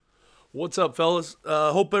What's up, fellas?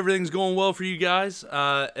 Hope everything's going well for you guys.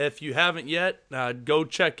 If you haven't yet, go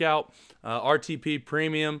check out RTP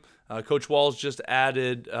Premium. Coach Walls just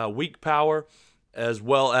added weak power as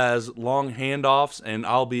well as long handoffs, and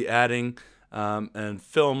I'll be adding and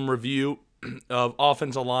film review of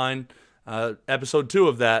offensive line, episode 2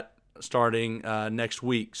 of that starting next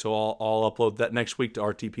week. So I'll upload that next week to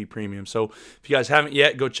RTP Premium. So if you guys haven't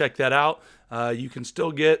yet, go check that out. You can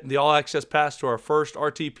still get the all-access pass to our first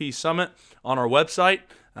RTP Summit on our website.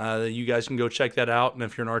 You guys can go check that out. And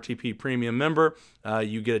if you're an RTP Premium member,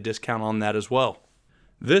 you get a discount on that as well.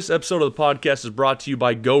 This episode of the podcast is brought to you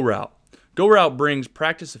by GoRoute. GoRoute brings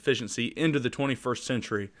practice efficiency into the 21st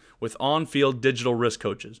century with on-field digital risk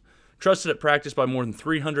coaches. Trusted at practice by more than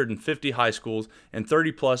 350 high schools and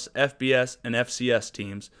 30-plus FBS and FCS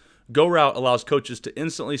teams, GoRoute allows coaches to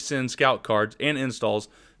instantly send scout cards and installs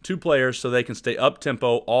to players so they can stay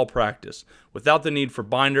up-tempo all practice without the need for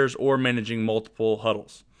binders or managing multiple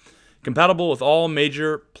huddles. Compatible with all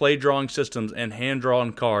major play drawing systems and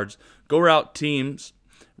hand-drawn cards, GoRoute teams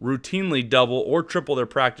routinely double or triple their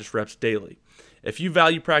practice reps daily. If you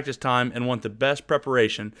value practice time and want the best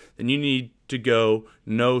preparation, then you need to go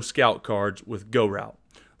no scout cards with GoRoute.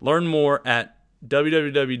 Learn more at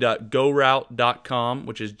www.goroute.com,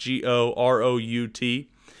 which is GOROUT.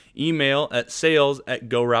 Email at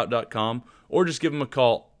sales@goroute.com, or just give them a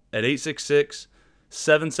call at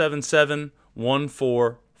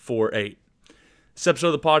 866-777-1448. This episode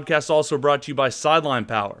of the podcast is also brought to you by Sideline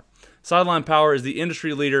Power. Sideline Power is the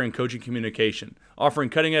industry leader in coaching communication. Offering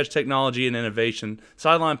cutting-edge technology and innovation,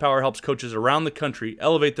 Sideline Power helps coaches around the country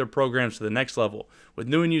elevate their programs to the next level with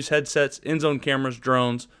new and used headsets, in-zone cameras,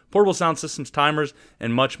 drones, portable sound systems, timers,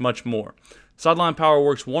 and much, much more. Sideline Power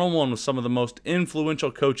works one-on-one with some of the most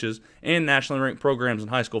influential coaches and nationally ranked programs in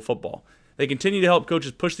high school football. They continue to help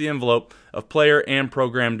coaches push the envelope of player and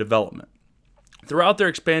program development. Throughout their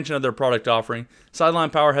expansion of their product offering,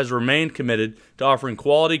 Sideline Power has remained committed to offering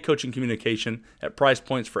quality coaching communication at price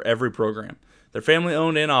points for every program. They're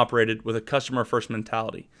family-owned and operated with a customer-first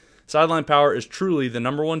mentality. Sideline Power is truly the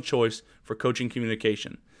number one choice for coaching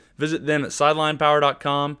communication. Visit them at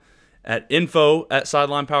sidelinepower.com, at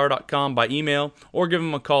info@sidelinepower.com by email, or give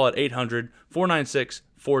them a call at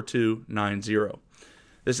 800-496-4290.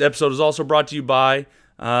 This episode is also brought to you by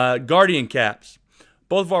Guardian Caps.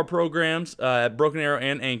 Both of our programs at Broken Arrow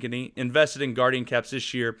and Ankeny invested in Guardian Caps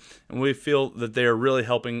this year, and we feel that they are really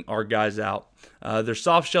helping our guys out. They're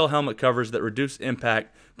soft shell helmet covers that reduce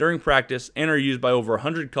impact during practice and are used by over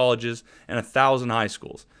 100 colleges and 1,000 high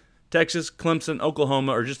schools. Texas, Clemson,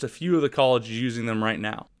 Oklahoma are just a few of the colleges using them right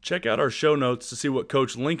now. Check out our show notes to see what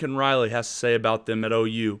Coach Lincoln Riley has to say about them at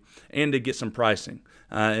OU and to get some pricing.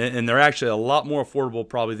 And they're actually a lot more affordable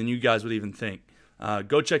probably than you guys would even think.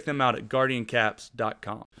 Go check them out at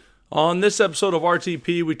guardiancaps.com. On this episode of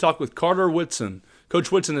RTP, we talk with Carter Whitson. Coach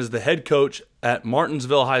Whitson is the head coach at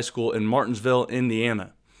Martinsville High School in Martinsville,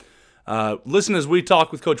 Indiana. Listen as we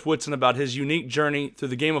talk with Coach Whitson about his unique journey through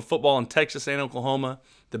the game of football in Texas and Oklahoma,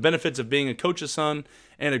 the benefits of being a coach's son,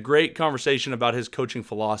 and a great conversation about his coaching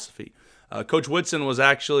philosophy. Coach Whitson was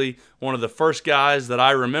actually one of the first guys that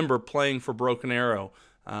I remember playing for Broken Arrow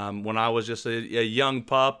when I was just a young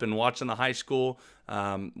pup and watching the high school.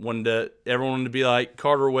 Everyone wanted to be like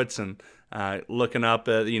Carter Whitson, looking up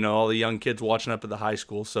at all the young kids watching up at the high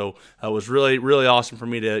school. So it was really, really awesome for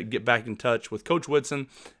me to get back in touch with Coach Whitson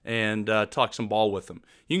and talk some ball with him.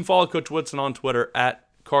 You can follow Coach Whitson on Twitter at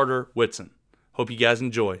Carter Whitson. Hope you guys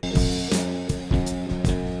enjoy.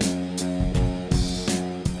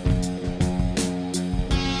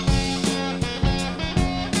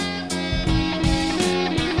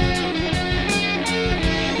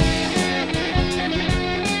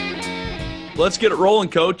 Let's get it rolling,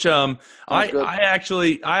 Coach. I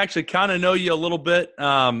actually kind of know you a little bit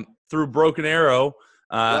through Broken Arrow.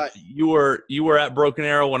 Right. You were at Broken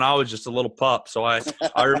Arrow when I was just a little pup, so I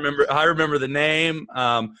remember the name.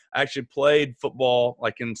 I actually played football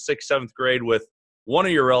like in 6th, 7th grade with one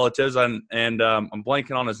of your relatives, and I'm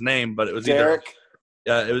blanking on his name, but it was Derek.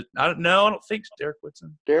 I don't think it's Derek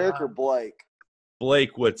Whitson. Derek or Blake?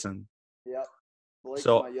 Blake Whitson. Yep. Blake's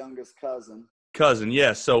So- my youngest cousin. Cousin,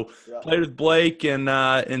 yes. So Yep. played with Blake in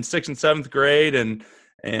 6th and 7th grade, and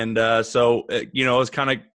so I was kind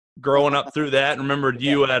of growing up through that. And remembered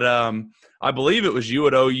you at I believe it was you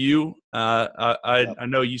at OU. I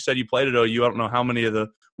know you said you played at OU. I don't know how many of the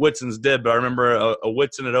Whitsons did, but I remember a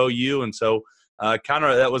Whitson at OU, and so kind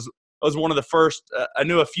of that was one of the first. I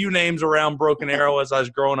knew a few names around Broken Arrow as I was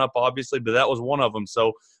growing up, obviously, but that was one of them.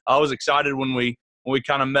 So I was excited when we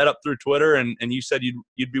kind of met up through Twitter, and you said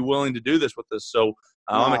you'd be willing to do this with us. So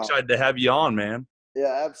I'm excited to have you on, man.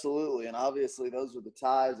 Yeah, absolutely. And obviously, those were the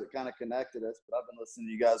ties that kind of connected us. But I've been listening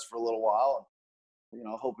to you guys for a little while, and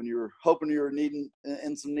hoping you were needing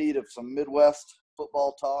in some need of some Midwest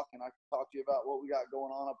football talk, and I can talk to you about what we got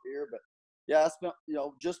going on up here. But yeah, I spent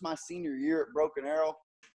just my senior year at Broken Arrow.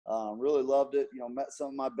 Really loved it. Met some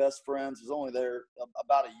of my best friends. Was only there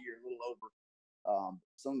about a year, a little over.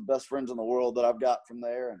 Some of the best friends in the world that I've got from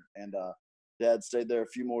there, and Dad stayed there a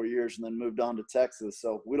few more years and then moved on to Texas.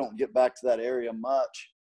 So we don't get back to that area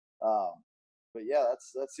much. But yeah,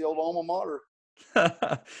 that's the old alma mater.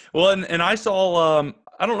 Well, and I saw.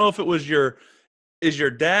 I don't know if it was your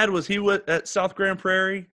dad. Was he at South Grand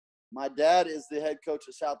Prairie? My dad is the head coach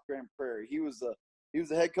at South Grand Prairie. He was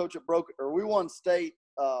the head coach at we won state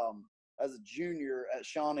as a junior at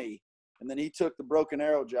Shawnee, and then he took the Broken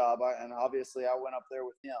Arrow job. And obviously I went up there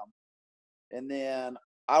with him, and then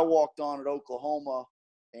I walked on at Oklahoma,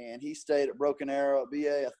 and he stayed at Broken Arrow at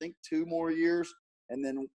BA I think 2 more years, and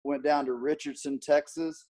then went down to Richardson,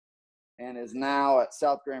 Texas, and is now at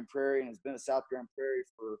South Grand Prairie, and has been at South Grand Prairie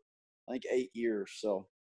for I think 8 years. So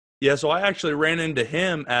yeah, so I actually ran into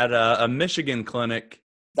him at a Michigan clinic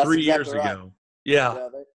that's 3 exactly years right. ago. Yeah. Yeah,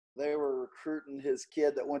 they were recruiting his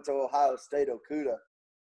kid that went to Ohio State, Okuda,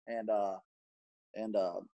 and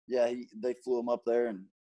yeah, they flew him up there and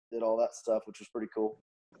did all that stuff, which was pretty cool.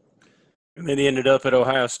 And then he ended up at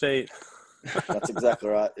Ohio State. That's exactly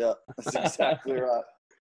right. Yeah, that's exactly right.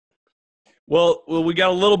 Well, we got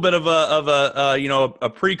a little bit of a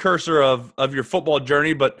precursor of your football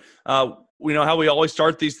journey, but we know how we always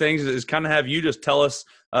start these things is kind of have you just tell us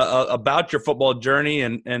about your football journey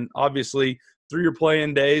and obviously through your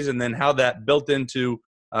playing days, and then how that built into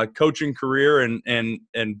a coaching career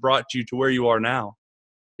and brought you to where you are now.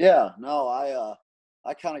 Yeah, no,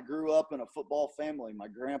 I kind of grew up in a football family. My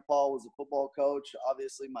grandpa was a football coach.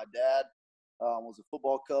 Obviously, my dad was a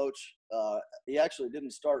football coach. He actually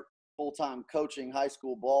didn't start full-time coaching high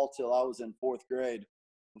school ball till I was in 4th grade.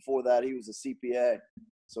 Before that, he was a CPA.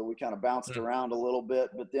 So we kind of bounced around a little bit.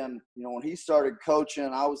 But then, when he started coaching,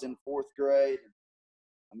 I was in 4th grade.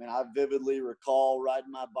 I mean, I vividly recall riding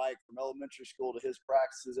my bike from elementary school to his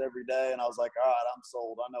practices every day. And I was like, all right, I'm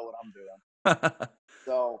sold. I know what I'm doing.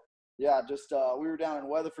 So, yeah, just we were down in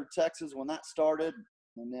Weatherford, Texas when that started.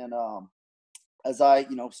 And then as I,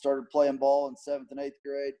 started playing ball in 7th and 8th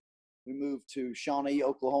grade, we moved to Shawnee,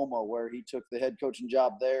 Oklahoma, where he took the head coaching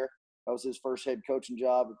job there. That was his first head coaching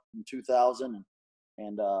job in 2000.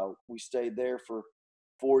 And we stayed there for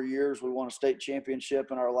 4 years. We won a state championship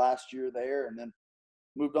in our last year there, and then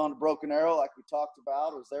moved on to Broken Arrow like we talked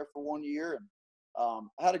about. I was there for 1 year, and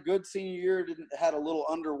I had a good senior year. Had a little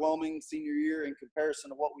underwhelming senior year in comparison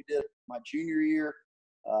to what we did my junior year.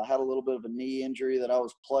 Had a little bit of a knee injury that I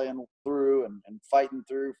was playing through and fighting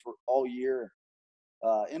through for all year.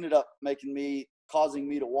 Ended up causing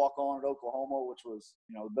me to walk on at Oklahoma, which was,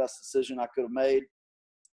 the best decision I could have made.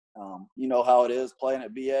 You know how it is playing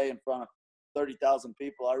at BA in front of 30,000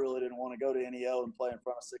 people. I really didn't want to go to NEO and play in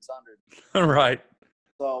front of 600. Right.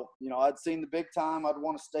 So, I'd seen the big time. I'd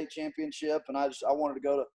won a state championship, and I wanted to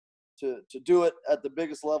go to do it at the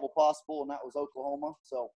biggest level possible, and that was Oklahoma.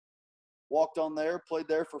 So walked on there, played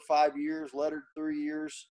there for 5 years, lettered 3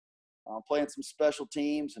 years, playing some special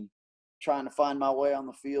teams and trying to find my way on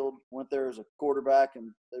the field. Went there as a quarterback,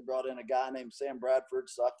 and they brought in a guy named Sam Bradford,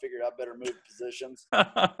 so I figured I better move positions.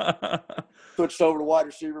 Switched over to wide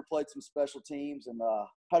receiver, played some special teams, and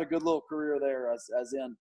had a good little career there as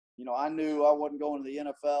in, I knew I wasn't going to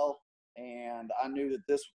the NFL, and I knew that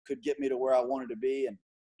this could get me to where I wanted to be and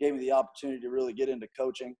gave me the opportunity to really get into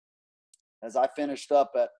coaching. As I finished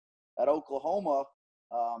up at Oklahoma,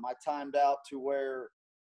 I timed out to where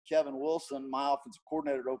Kevin Wilson, my offensive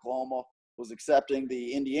coordinator at Oklahoma, was accepting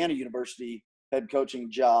the Indiana University head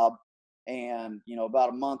coaching job. And, about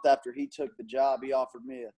a month after he took the job, he offered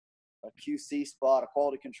me a QC spot, a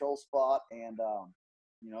quality control spot. And,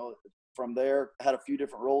 from there, had a few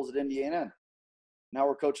different roles at Indiana. Now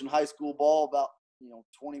we're coaching high school ball about,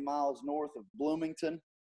 20 miles north of Bloomington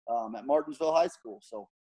at Martinsville High School. So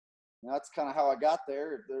that's kind of how I got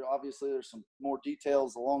there. There's some more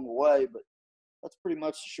details along the way, but that's pretty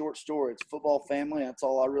much the short story. It's a football family. That's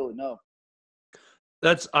all I really know.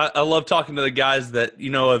 I love talking to the guys that,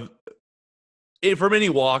 from any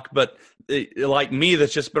walk, but like me,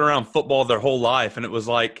 that's just been around football their whole life. And it was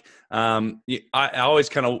like, I always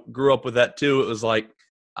kind of grew up with that too. It was like,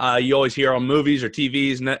 you always hear on movies or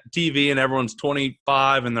TV and everyone's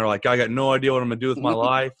 25 and they're like, I got no idea what I'm going to do with my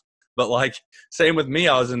life. But like, same with me,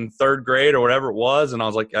 I was in 3rd grade or whatever it was. And I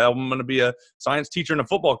was like, I'm going to be a science teacher and a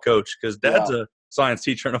football coach because Dad's a science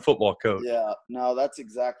teacher and a football coach. Yeah, no, that's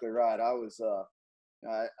exactly right. I was,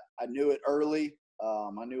 I knew it early.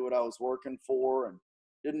 I knew what I was working for and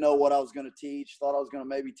didn't know what I was going to teach. Thought I was going to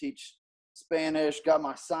maybe teach Spanish, got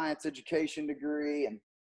my science education degree. And,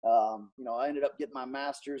 I ended up getting my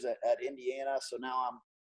master's at Indiana. So now I'm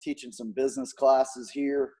teaching some business classes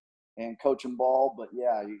here and coaching ball. But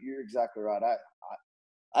yeah, you're exactly right.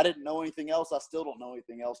 I didn't know anything else. I still don't know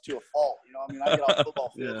anything else to a fault. I get off the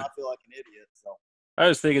football field and I feel like an idiot. So I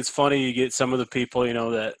just think it's funny you get some of the people,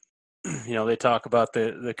 that, they talk about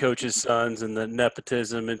the coaches' sons and the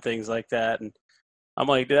nepotism and things like that. And I'm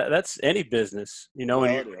like, that's any business, when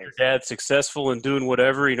your dad's successful and doing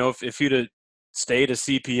whatever, if you'd have stayed a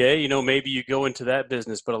CPA, maybe you go into that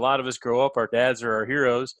business. But a lot of us grow up, our dads are our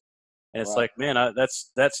heroes. And it's like, man,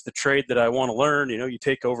 that's the trade that I want to learn. You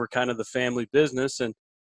take over kind of the family business and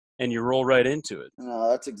you roll right into it. No,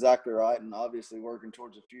 that's exactly right. And obviously working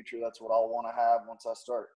towards the future, that's what I'll want to have once I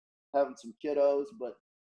start having some kiddos. But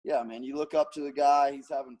yeah, man, you look up to the guy, he's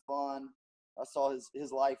having fun. I saw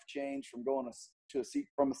his life change from going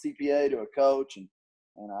from a CPA to a coach. And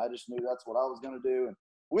I just knew that's what I was going to do. And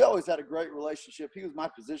we always had a great relationship. He was my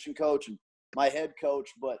position coach and my head coach.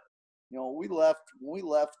 But, when we left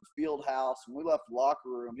the field house, when we left the locker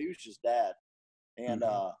room, he was just dad. And,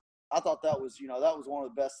 I thought that was one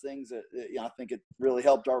of the best things that I think it really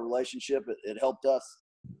helped our relationship. It helped us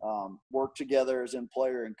work together as in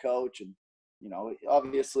player and coach. And,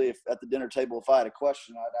 obviously if at the dinner table, if I had a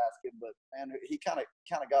question, I'd ask him, but man, he kind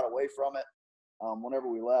of got away from it whenever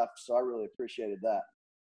we left. So I really appreciated that.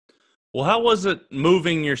 Well, how was it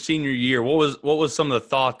moving your senior year? What was some of the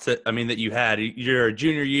thoughts that you had? You're a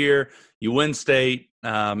junior year, you win state,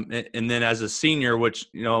 and then as a senior, which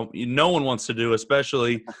no one wants to do,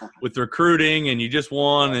 especially with recruiting, and you just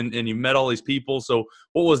won and you met all these people. So,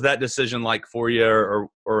 what was that decision like for you,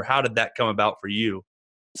 or how did that come about for you?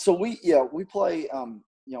 So we play.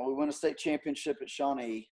 We won a state championship at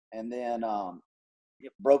Shawnee, and then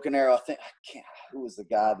Broken Arrow. Who was the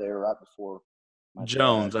guy there right before?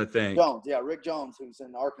 Jones, I think. Jones, yeah, Rick Jones, who's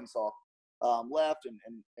in Arkansas, left,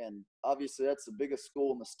 and obviously that's the biggest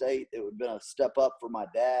school in the state. It would have been a step up for my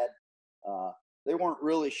dad. They weren't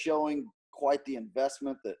really showing quite the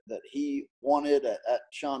investment that he wanted at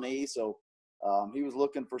Shawnee, so he was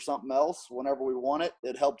looking for something else. Whenever we won it,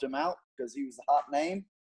 it helped him out because he was a hot name.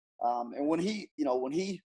 And when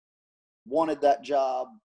he wanted that job,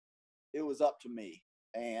 it was up to me.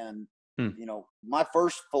 And my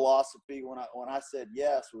first philosophy when I said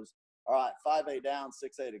yes was, all right, 5A down,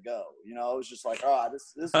 6A to go. It was just like, all right,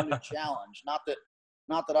 this is a new challenge. Not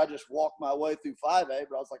that I just walked my way through 5A,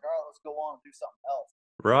 but I was like, all right, let's go on and do something else.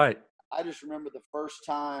 Right. I just remember the first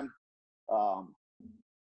time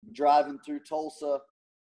driving through Tulsa,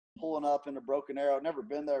 pulling up into Broken Arrow. Never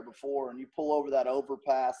been there before, and you pull over that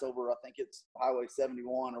overpass over, I think it's Highway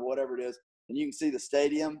 71 or whatever it is, and you can see the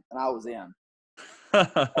stadium, and I was in.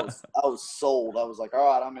 I was sold. I was like, all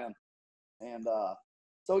right, I'm in. And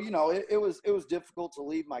so it was difficult to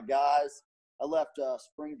leave my guys. I left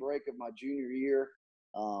spring break of my junior year,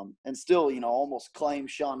 and still almost claim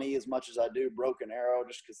Shawnee as much as I do Broken Arrow,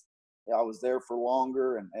 just because I was there for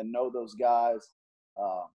longer and know those guys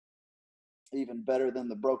even better than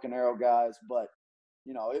the Broken Arrow guys. But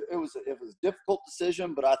it was a difficult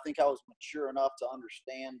decision, but I think I was mature enough to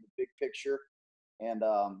understand the big picture. And,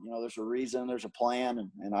 there's a reason, there's a plan,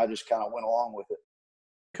 and I just kind of went along with it.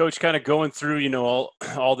 Coach, kind of going through,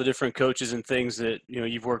 all the different coaches and things that,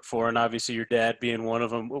 you've worked for, and obviously your dad being one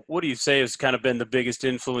of them. What do you say has kind of been the biggest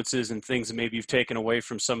influences and things that maybe you've taken away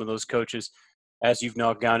from some of those coaches as you've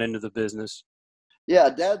now gone into the business? Yeah,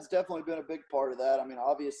 Dad's definitely been a big part of that.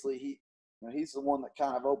 Obviously he's the one that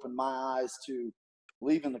kind of opened my eyes to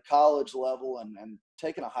leaving the college level and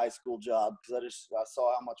taking a high school job, because I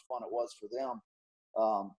saw how much fun it was for them.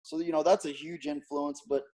 So that's a huge influence.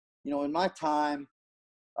 But in my time,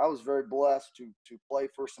 I was very blessed to play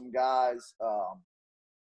for some guys.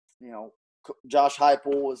 Josh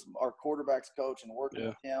Heupel was our quarterbacks coach, and working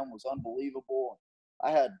with him was unbelievable. I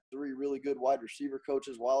had 3 really good wide receiver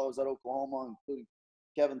coaches while I was at Oklahoma, including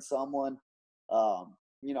Kevin Sumlin.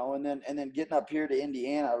 And then getting up here to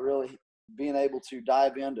Indiana, really being able to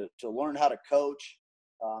dive in to learn how to coach.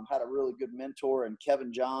 Had a really good mentor in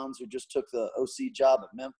Kevin Johns, who just took the OC job at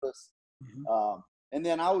Memphis. Mm-hmm. And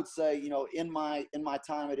then I would say, in my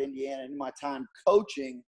time at Indiana, in my time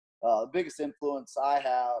coaching, the biggest influence I've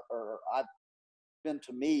been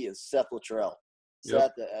to me is Seth Luttrell.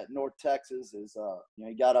 Seth at North Texas is,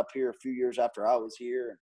 he got up here a few years after I was here.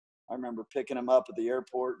 And I remember picking him up at the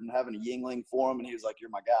airport and having a Yingling for him, and he was like, "You're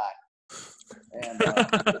my guy." And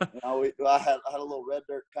I had a little red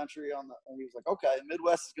dirt country and he was like, "Okay,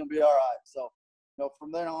 Midwest is going to be all right." So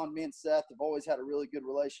from then on, me and Seth have always had a really good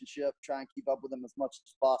relationship. Try and keep up with them as much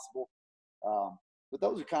as possible. But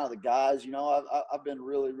those are kind of the guys. I've been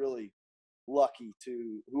really, really lucky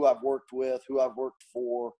to who I've worked with, who I've worked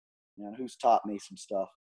for, and who's taught me some stuff.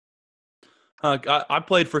 I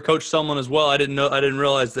played for Coach Sumlin as well. I didn't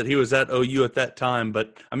realize that he was at OU at that time,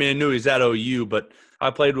 but I mean, I knew he was at OU, but I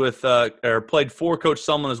played played for Coach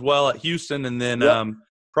Sumlin as well at Houston, and then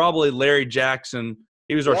probably Larry Jackson.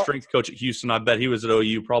 He was our strength coach at Houston. I bet he was at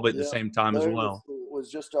OU probably at the same time Larry as well.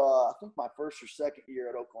 Was just I think my first or second year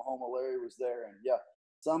at Oklahoma. Larry was there, and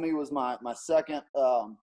Summy was my second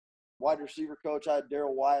wide receiver coach. I had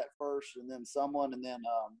Daryl Wyatt first, and then someone, and then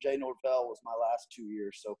Jay Norvell was my last 2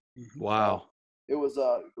 years. So wow, it was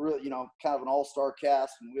really kind of an all-star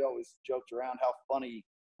cast, and we always joked around how funny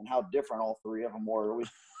and how different all three of them were.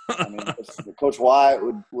 Coach Wyatt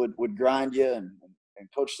would grind you, and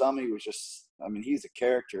Coach Summy was just, he's a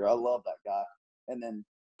character. I love that guy. And then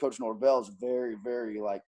Coach Norvell is very, very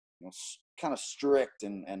kind of strict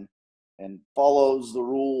and follows the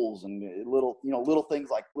rules and little things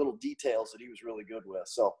like little details that he was really good with.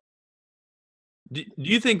 So, do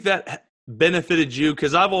you think that benefited you?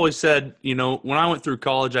 Because I've always said, when I went through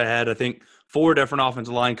college, I had, I think, 4 different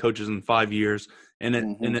offensive line coaches in 5 years, and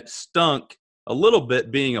it stunk a little bit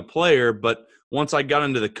being a player. But once I got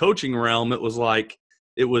into the coaching realm, it was like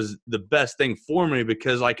it was the best thing for me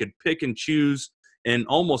because I could pick and choose and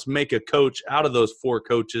almost make a coach out of those 4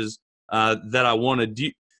 coaches that I wanted.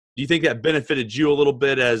 Do you think that benefited you a little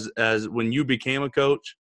bit as when you became a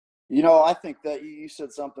coach? I think that you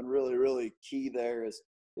said something really, really key there is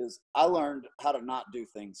I learned how to not do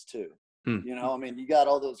things too. You got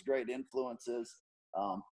all those great influences,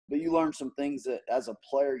 but you learn some things that as a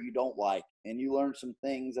player you don't like, and you learn some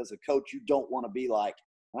things as a coach you don't want to be like.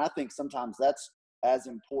 And I think sometimes that's as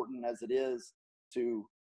important as it is to,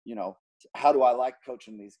 how do I like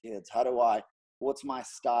coaching these kids? What's my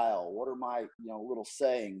style? What are my, little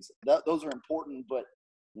sayings? Those are important, but,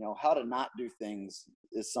 how to not do things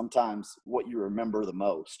is sometimes what you remember the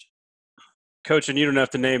most. Coach, and you don't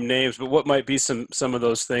have to name names, but what might be some of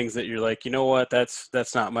those things that you're like, you know what, that's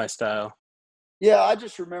not my style? Yeah, I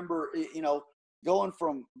just remember, going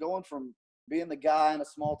from being the guy in a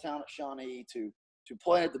small town at Shawnee to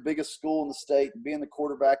playing at the biggest school in the state and being the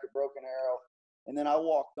quarterback at Broken Arrow. And then I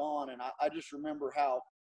walked on, and I just remember how,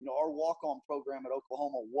 our walk-on program at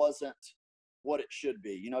Oklahoma wasn't what it should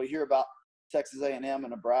be. You hear about Texas A&M and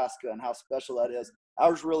Nebraska and how special that is.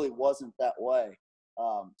 Ours really wasn't that way.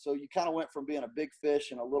 So you kind of went from being a big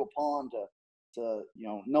fish in a little pond to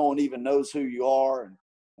no one even knows who you are,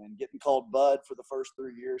 and getting called Bud for the first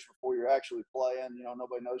 3 years before you're actually playing.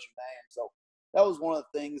 Nobody knows your name. So that was one of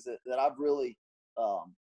the things that I've really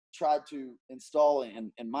tried to install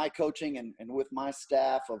in my coaching and with my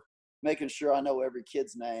staff, of making sure I know every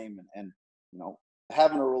kid's name and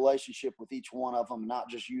having a relationship with each one of them, not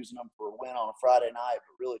just using them for a win on a Friday night,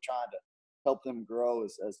 but really trying to help them grow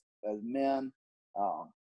as men.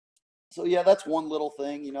 So yeah, that's one little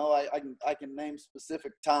thing. I can name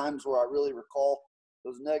specific times where I really recall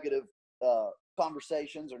those negative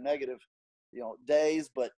conversations or negative days,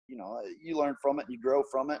 but you learn from it and you grow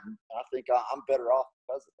from it, and I think I'm better off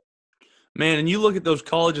because of it. Man, and you look at those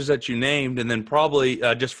colleges that you named, and then probably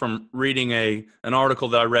just from reading an article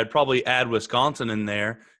that I read, probably add Wisconsin in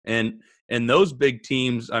there, and those big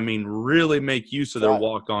teams, really make use of their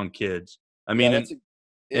walk-on kids. And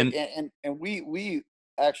we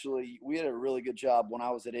actually had a really good job when I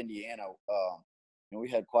was at Indiana. We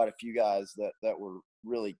had quite a few guys that were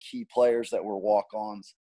really key players that were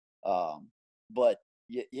walk-ons. But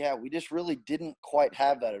yeah, we just really didn't quite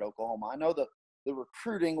have that at Oklahoma. I know the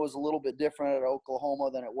recruiting was a little bit different at Oklahoma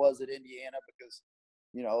than it was at Indiana because,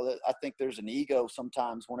 I think there's an ego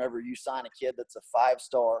sometimes whenever you sign a kid that's a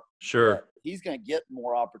 5-star. Sure. He's going to get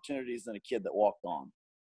more opportunities than a kid that walked on.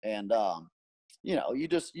 And, I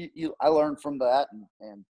learned from that.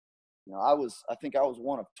 And I think I was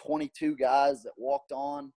one of 22 guys that walked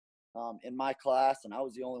on in my class, and I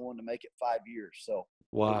was the only one to make it 5 years. So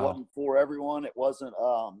wow. It wasn't for everyone. It wasn't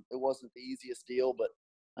the easiest deal, but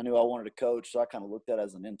I knew I wanted to coach, so I kind of looked at it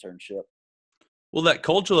as an internship. Well, that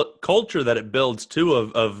culture that it builds too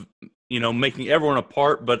of making everyone a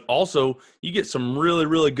part, but also you get some really,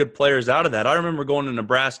 really good players out of that. I remember going to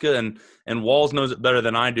Nebraska, and Walls knows it better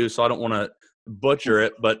than I do, so I don't want to butcher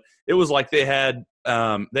it, but it was like they had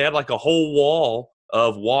like a whole wall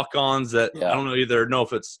of walk-ons that I don't know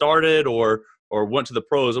if it started or went to the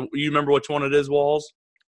pros. You remember which one it is, Walls?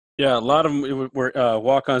 Yeah, a lot of them were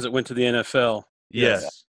walk-ons that went to the NFL.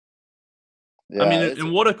 Yes. I Yeah, mean,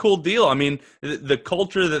 and what a cool deal. I mean, the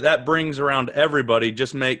culture that brings around everybody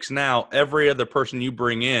just makes now every other person you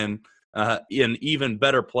bring in an even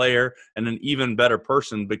better player and an even better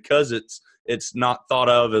person, because it's not thought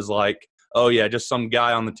of as like, oh yeah, just some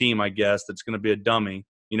guy on the team, I guess, that's going to be a dummy.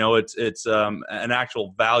 You know, it's an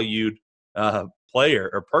actual valued player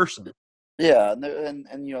or person. yeah,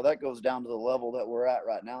 and you know that goes down to the level that we're at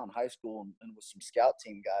right now in high school, and with some scout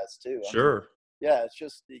team guys too. I mean, Sure. yeah, it's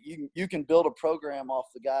just you can build a program off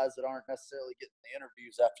the guys that aren't necessarily getting the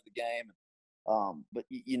interviews after the game, but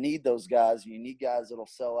you need those guys. You need guys that'll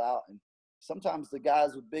sell out, and sometimes the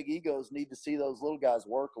guys with big egos need to see those little guys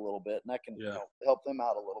work a little bit, and that can Yeah. help them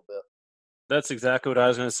out a little bit. That's exactly what I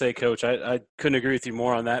was going to say, Coach. I couldn't agree with you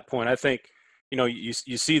more on that point. I think, you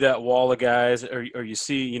see that wall of guys, or you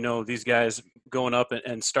see, these guys going up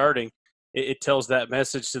and starting. It tells that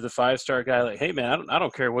message to the 5-star guy, like, hey, man, I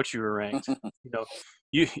don't care what you were ranked. You know,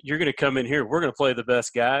 you're going to come in here. We're going to play the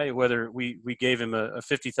best guy, whether we gave him a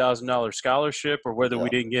 $50,000 scholarship or whether we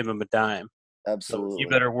Yeah, didn't give him a dime. So you absolutely.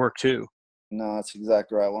 better work too. No, that's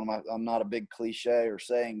exactly right. I'm not a big cliche or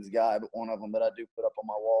sayings guy, but one of them that I do put up on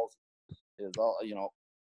my walls is all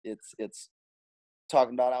it's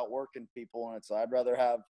talking about outworking people, and it's I'd rather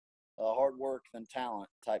have hard work than talent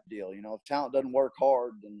type deal. You know, if talent doesn't work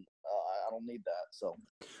hard, then I don't need that. So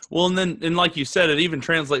Well, and like you said, it even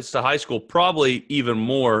translates to high school, probably even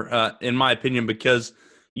more, in my opinion, because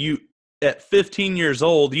you at 15 years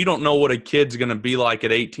old, you don't know what a kid's going to be like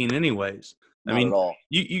at 18, anyways. I not at mean, all.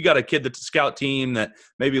 you got a kid that's a scout team that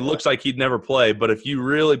maybe Right. looks like he'd never play, but if you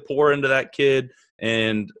really pour into that kid,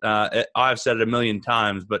 and I've said it a million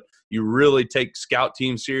times, but you really take scout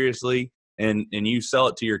team seriously, and you sell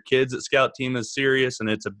it to your kids that scout team is serious and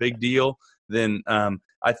it's a big deal, then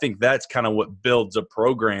I think that's kind of what builds a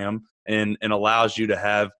program and allows you to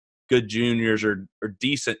have good juniors or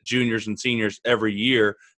decent juniors and seniors every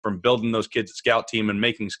year, from building those kids at scout team and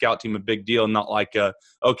making scout team a big deal, not like,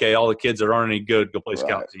 okay, all the kids that aren't any good go play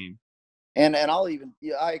scout Right. team. And I'll even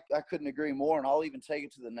I couldn't agree more, and I'll even take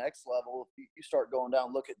it to the next level. If you start going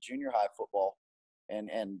down, look at junior high football, and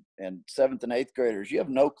seventh and eighth graders, you have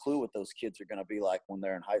no clue what those kids are going to be like when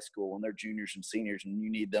they're in high school, when they're juniors and seniors, and you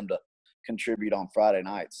need them to contribute on Friday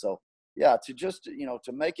nights. So yeah, to just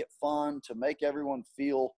to make it fun, to make everyone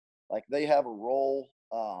feel like they have a role.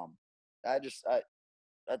 I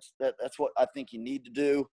that's what I think you need to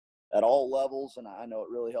do at all levels, and I know it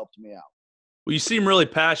really helped me out. Well, you seem really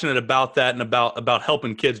passionate about that and about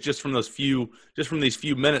helping kids just from these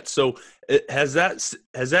few minutes. So, has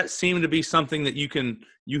that seemed to be something that you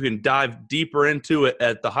can dive deeper into it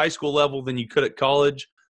at the high school level than you could at college?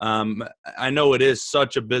 I know it is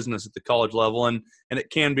such a business at the college level, and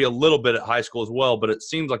it can be a little bit at high school as well. But it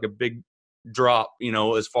seems like a big drop,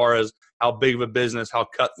 as far as how big of a business, how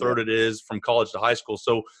Yeah. cutthroat it is from college to high school.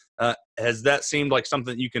 So, has that seemed like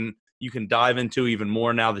something you can dive into even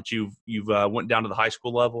more now that you've went down to the high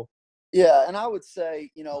school level? Yeah, and I would say,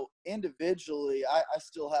 individually, I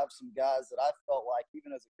still have some guys that I felt like,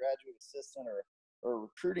 even as a graduate assistant or a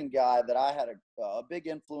recruiting guy, that I had a big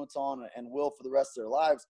influence on and will for the rest of their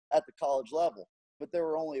lives at the college level. But there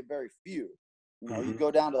were only a very few. You Hmm.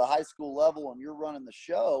 go down to the high school level and you're running the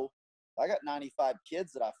show. I got 95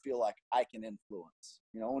 kids that I feel like I can influence.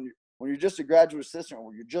 When you're just a graduate assistant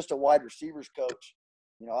or you're just a wide receivers coach,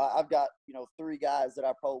 I've got three guys that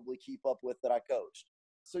I probably keep up with that I coached.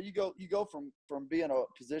 So you go from being a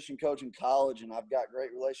position coach in college, and I've got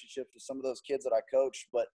great relationships with some of those kids that I coached,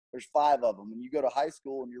 but there's five of them. And you go to high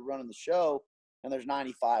school and you're running the show, and there's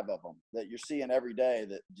 95 of them that you're seeing every day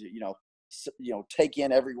that take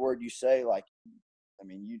in every word you say. Like, I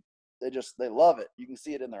mean, they love it. You can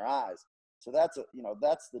see it in their eyes. So that's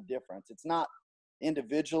the difference. It's not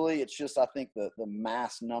individually. It's just, I think, the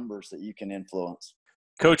mass numbers that you can influence.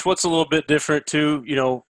 Coach, what's a little bit different too?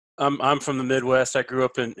 I'm from the Midwest. I grew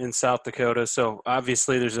up in South Dakota, so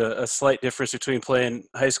obviously there's a slight difference between playing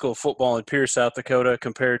high school football in Pierce, South Dakota,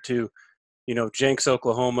 compared to Jenks,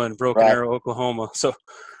 Oklahoma, and Broken Right. Arrow, Oklahoma. So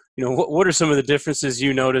what are some of the differences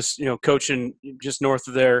you notice? Coaching just north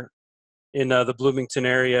of there in the Bloomington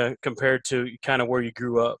area compared to kind of where you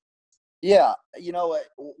grew up. Yeah,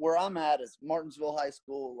 where I'm at is Martinsville High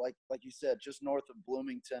School, like you said, just north of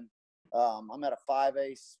Bloomington. I'm at a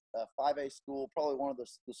 5A school, probably one of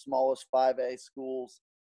the smallest 5A schools.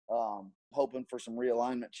 Hoping for some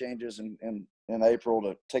realignment changes in April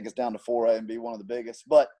to take us down to 4A and be one of the biggest.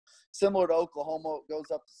 But similar to Oklahoma, it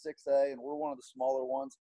goes up to 6A, and we're one of the smaller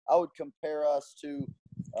ones. I would compare us to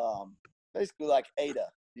basically like Ada.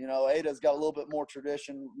 Ada's got a little bit more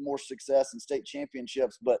tradition, more success, and state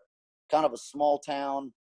championships, but kind of a small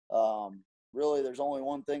town. really there's only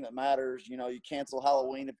one thing that matters. You cancel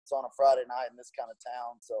Halloween if it's on a Friday night in this kind of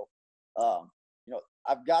town. So,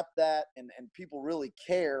 I've got that, and people really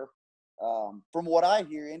care. From what I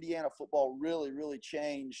hear, Indiana football really, really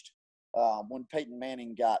changed when Peyton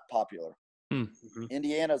Manning got popular. Mm-hmm.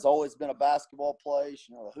 Indiana's always been a basketball place,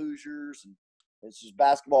 the Hoosiers, and it's just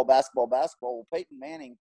basketball, basketball, basketball. Well, Peyton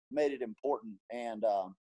Manning made it important and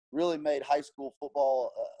really made high school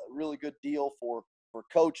football a really good deal for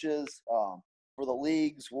coaches, for the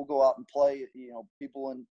leagues. We'll go out and play,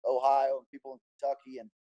 people in Ohio and people in Kentucky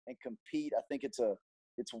and compete. I think it's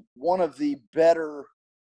one of the better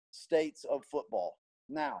states of football.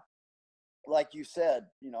 Now, like you said,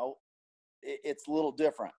 it's a little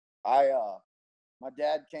different. My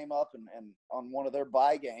dad came up and on one of their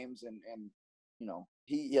bye games and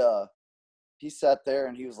he sat there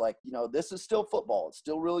and he was like, this is still football. It's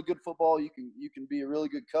still really good football. You can be a really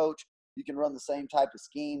good coach. You can run the same type of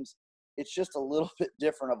schemes. It's just a little bit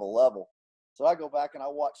different of a level. So I go back and I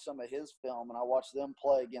watch some of his film and I watch them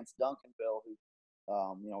play against Duncanville, who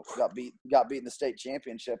got beat in the state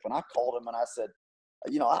championship. And I called him and I said,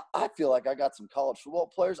 I feel like I got some college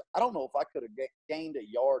football players. I don't know if I could have gained a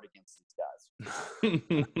yard against these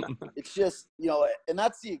guys. It's just, and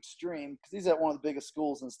that's the extreme because he's at one of the biggest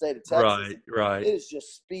schools in the state of Texas. Right. It is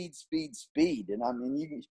just speed, speed, speed. And I mean,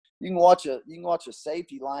 you can watch a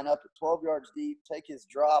safety line up at 12 yards deep, take his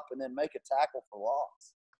drop, and then make a tackle for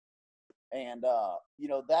loss. And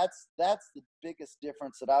that's the biggest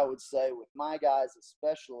difference that I would say with my guys,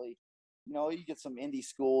 especially. You get some indie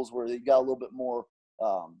schools where they got a little bit more.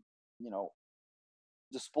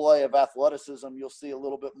 Display of athleticism. You'll see a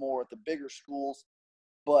little bit more at the bigger schools,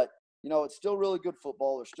 but it's still really good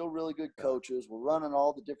football. There's still really good coaches. We're running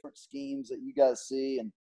all the different schemes that you guys see,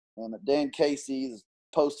 and Dan Casey is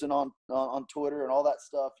posting on Twitter and all that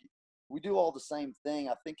stuff. We do all the same thing.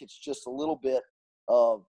 I think it's just a little bit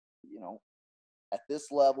of, at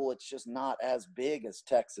this level, it's just not as big as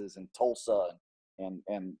Texas and Tulsa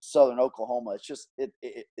and Southern Oklahoma. It's just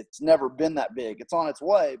it's never been that big. It's on its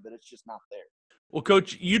way, but it's just not there. Well,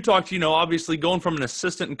 Coach, you talked, obviously going from an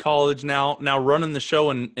assistant in college now running the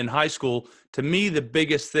show in high school. To me, the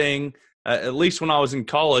biggest thing, at least when I was in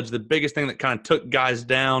college, the biggest thing that kind of took guys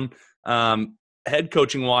down, head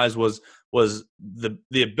coaching wise, was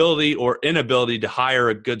the ability or inability to hire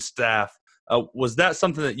a good staff. Was that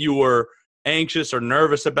something that you were anxious or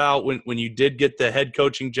nervous about when you did get the head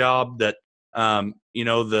coaching job? That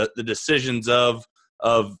the decisions of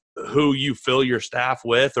who you fill your staff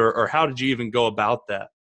with, or how did you even go about that?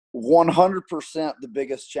 100% the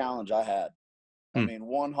biggest challenge I had. I mean,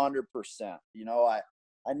 100%.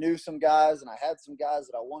 I knew some guys and I had some guys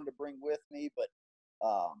that I wanted to bring with me, but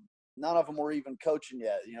none of them were even coaching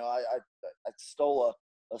yet. I stole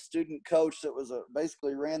a student coach that was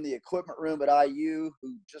basically ran the equipment room at IU,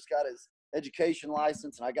 who just got his education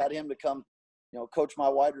license, and I got him to come coach my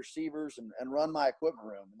wide receivers and run my equipment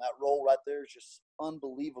room. And that role right there is just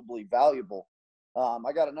unbelievably valuable.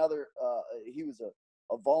 I got another, he was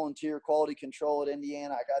a volunteer quality control at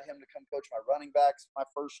Indiana. I got him to come coach my running backs my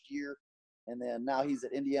first year. And then now he's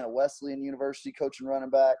at Indiana Wesleyan University coaching running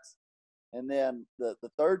backs. And then the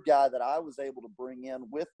third guy that I was able to bring in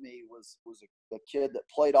with me was a kid that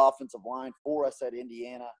played offensive line for us at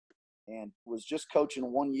Indiana and was just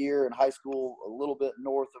coaching 1 year in high school, a little bit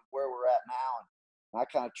north of where we're at now. And I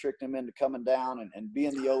kind of tricked him into coming down and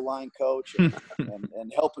being the O-line coach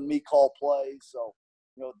and helping me call plays. So,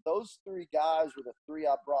 those three guys were the three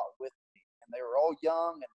I brought with me. And they were all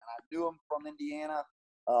young, and I knew them from Indiana.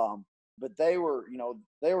 But they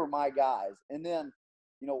were my guys. And then,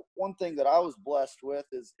 one thing that I was blessed with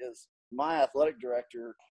is my athletic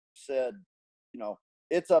director said,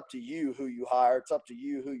 it's up to you who you hire. It's up to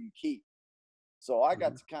you who you keep. So I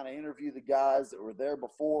got to kind of interview the guys that were there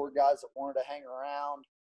before, guys that wanted to hang around.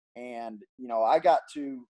 And, I got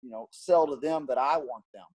to, sell to them that I want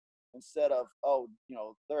them instead of,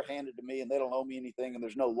 they're handed to me and they don't owe me anything and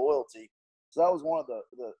there's no loyalty. So that was one of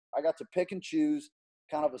I got to pick and choose,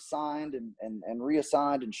 kind of assigned and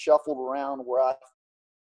reassigned and shuffled around where I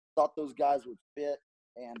thought those guys would fit.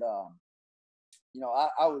 And,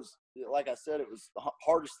 I was, like I said, it was the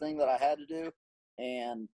hardest thing that I had to do.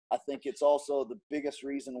 And I think it's also the biggest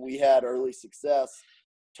reason we had early success,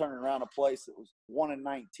 turning around a place that was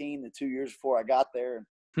 1-19 the 2 years before I got there.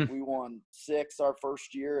 And we won 6 our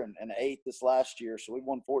first year and 8 this last year. So we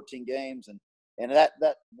won 14 games. And that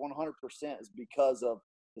 100% is because of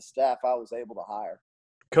the staff I was able to hire.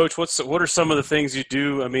 Coach, what are some of the things you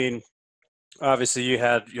do? I mean, obviously you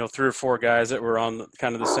had, 3 or 4 guys that were on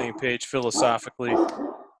kind of the same page philosophically.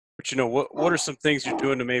 But, what are some things you're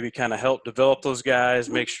doing to maybe kind of help develop those guys,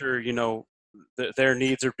 make sure, their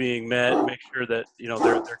needs are being met, make sure that, you know,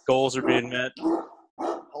 their goals are being met.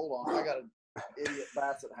 Hold on. I got an idiot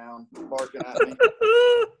basset hound barking at me.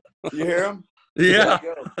 You hear him? Yeah.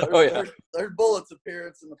 There's Bullet's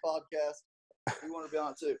appearance in the podcast. We want to be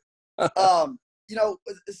on it too. You know,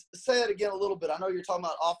 say that again a little bit. I know you're talking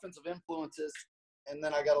about offensive influences, and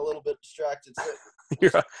then I got a little bit distracted.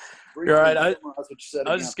 So You're right. I was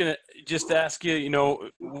just gonna ask you. You know,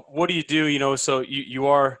 what do you do? You know, so you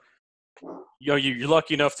are, you know, you're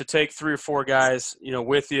lucky enough to take 3 or 4 guys, you know,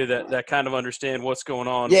 with you that kind of understand what's going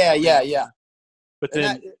on. Yeah. But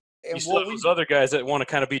then you still have those other guys that want to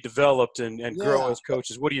kind of be developed and grow as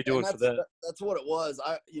coaches. What are you doing for that? That's what it was.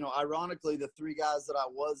 Ironically, the 3 guys that I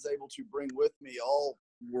was able to bring with me all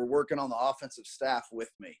were working on the offensive staff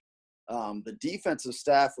with me. The defensive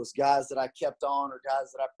staff was guys that I kept on or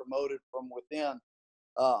guys that I promoted from within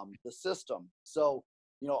the system. So,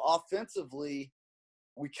 you know, offensively,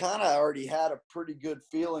 we kind of already had a pretty good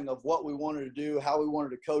feeling of what we wanted to do, how we wanted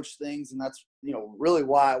to coach things. And that's, you know, really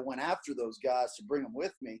why I went after those guys to bring them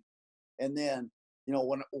with me. And then, you know,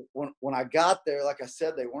 when I got there, like I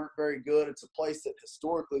said, they weren't very good. It's a place that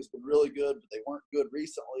historically has been really good, but they weren't good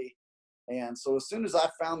recently. And so as soon as I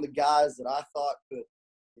found the guys that I thought could,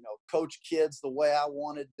 you know, coach kids the way I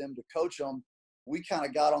wanted them to coach them, we kind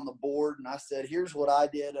of got on the board. And I said, here's what I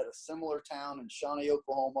did at a similar town in Shawnee,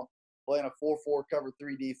 Oklahoma, playing a 4-4 cover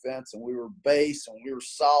 3 defense. And we were base and we were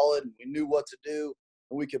solid and we knew what to do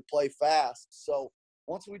and we could play fast. So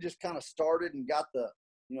once we just kind of started and got the,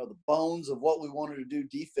 you know, the bones of what we wanted to do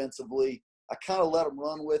defensively, I kind of let them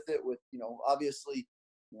run with it with, you know, obviously,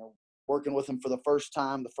 you know, working with them for the first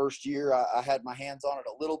time, the first year, I had my hands on it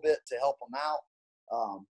a little bit to help them out.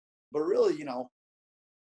 But really, you know,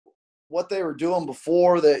 what they were doing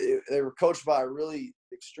before, they were coached by a really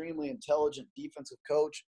extremely intelligent defensive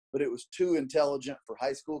coach, but it was too intelligent for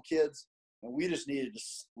high school kids. And we just needed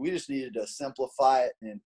to simplify it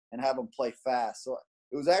and have them play fast. So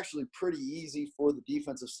it was actually pretty easy for the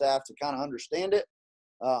defensive staff to kind of understand it.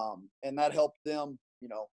 And that helped them, you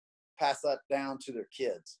know, pass that down to their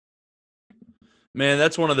kids. Man,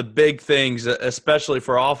 that's one of the big things, especially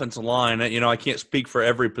for offensive line. You know, I can't speak for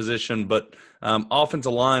every position, but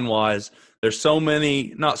offensive line-wise, there's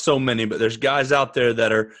not so many, but there's guys out there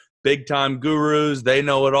that are big-time gurus. They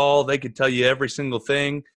know it all. They could tell you every single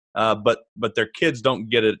thing, but their kids don't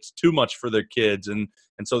get it. It's too much for their kids, and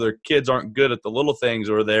so their kids aren't good at the little things,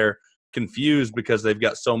 or they're confused because they've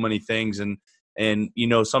got so many things. And you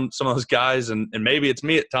know, some of those guys, and maybe it's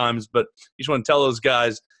me at times, but you just want to tell those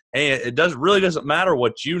guys, hey, it doesn't matter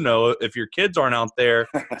what you know. If your kids aren't out there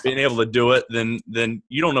being able to do it, then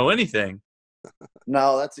you don't know anything.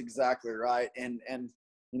 No, that's exactly right. And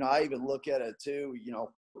you know, I even look at it too. You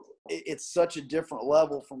know, it's such a different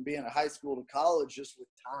level from being a high school to college, just with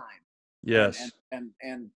time. Yes.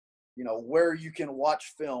 And you know, where you can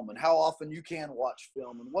watch film and how often you can watch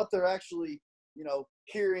film and what they're actually, you know,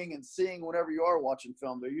 hearing and seeing whenever you are watching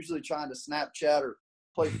film. They're usually trying to Snapchat or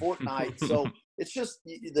play Fortnite. So it's just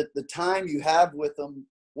the time you have with them,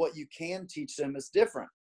 what you can teach them is different.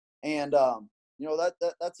 And, you know,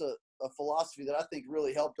 that's a philosophy that I think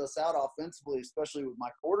really helped us out offensively, especially with my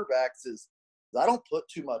quarterbacks, is I don't put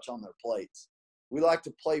too much on their plates. We like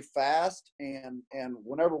to play fast, and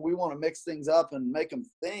whenever we want to mix things up and make them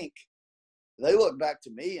think, they look back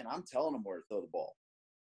to me and I'm telling them where to throw the ball,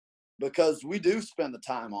 because we do spend the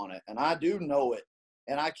time on it and I do know it.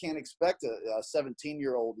 And I can't expect a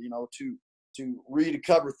 17-year-old, you know, to read a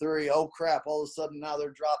cover 3. Oh crap! All of a sudden now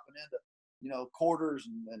they're dropping into, you know, quarters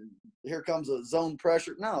and here comes a zone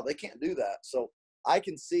pressure. No, they can't do that. So I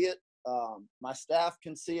can see it. My staff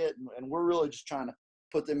can see it, and we're really just trying to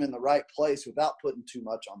put them in the right place without putting too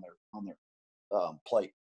much on their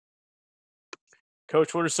plate.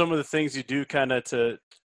 Coach, what are some of the things you do kind of to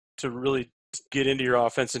really get into your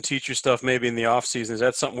offense and teach your stuff maybe in the off season? Is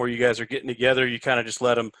that something where you guys are getting together? You kind of just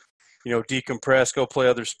let them, you know, decompress, go play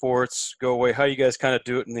other sports, go away. How you guys kind of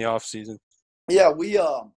do it in the off season? Yeah, we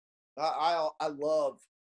I love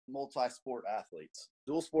multi-sport athletes.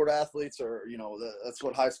 Dual sport athletes are, you know, that's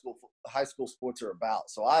what high school sports are about.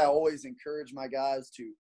 So I always encourage my guys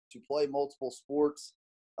to play multiple sports.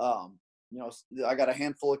 You know, I got a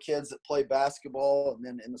handful of kids that play basketball, and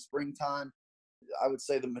then in the springtime, I would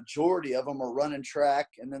say the majority of them are running track,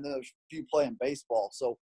 and then there's a few playing baseball.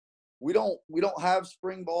 So we don't have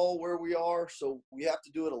spring ball where we are, so we have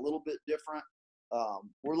to do it a little bit different.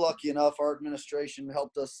 We're lucky enough, our administration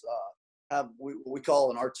helped us have what we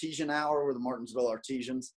call an artesian hour. We're the Martinsville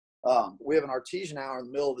Artesians. We have an artesian hour in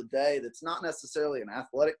the middle of the day that's not necessarily an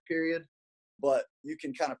athletic period, but you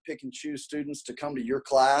can kind of pick and choose students to come to your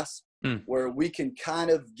class. where we can kind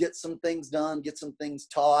of get some things done, get some things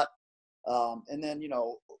taught. And then,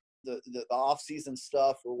 the off-season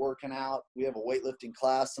stuff, we're working out. We have a weightlifting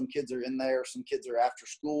class. Some kids are in there. Some kids are after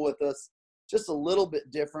school with us. Just a little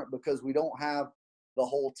bit different because we don't have the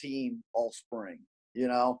whole team all spring,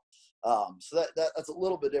 So that's a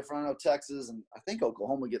little bit different. I know Texas and I think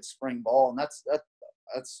Oklahoma gets spring ball, and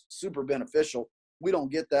that's super beneficial. We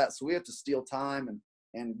don't get that, so we have to steal time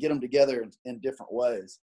and get them together in different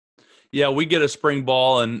ways. Yeah, we get a spring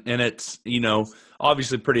ball, and it's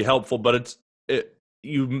obviously pretty helpful, but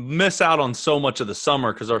you miss out on so much of the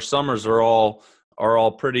summer because our summers are all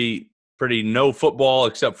pretty no football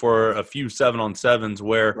except for a few 7-on-7s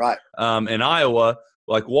where right. In Iowa,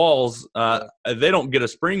 like Walls, they don't get a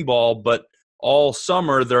spring ball, but all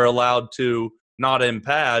summer they're allowed to not in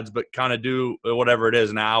pads, but kind of do whatever it is,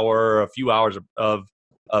 an hour or a few hours of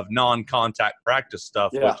non-contact practice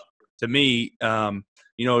stuff, yeah. which to me,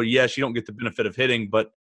 yes, you don't get the benefit of hitting,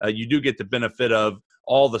 but you do get the benefit of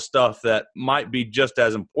all the stuff that might be just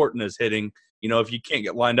as important as hitting. If you can't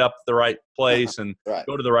get lined up at the right place and right.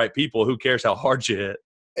 go to the right people, who cares how hard you hit?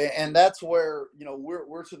 And that's where,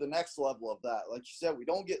 we're to the next level of that. Like you said, we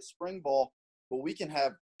don't get spring ball, but we can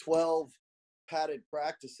have 12 padded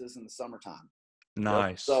practices in the summertime.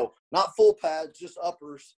 Nice. So not full pads, just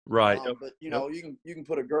uppers. Right. But you can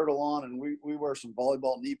put a girdle on, and we wear some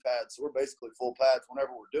volleyball knee pads. So we're basically full pads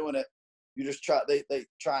whenever we're doing it. You just they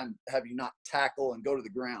try and have you not tackle and go to the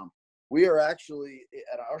ground. We are actually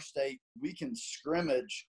at our state, we can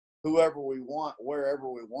scrimmage whoever we want,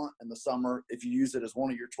 wherever we want in the summer if you use it as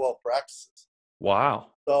one of your 12 practices. Wow.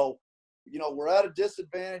 So, we're at a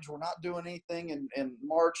disadvantage. We're not doing anything in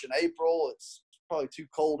March and April. It's probably too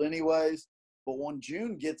cold anyways. But when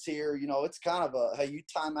June gets here, it's kind of hey, you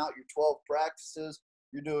time out your 12 practices.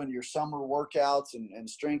 You're doing your summer workouts and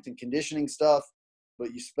strength and conditioning stuff,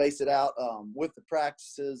 but you space it out with the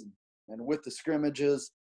practices and with the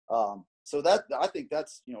scrimmages. So that I think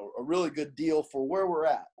that's a really good deal for where we're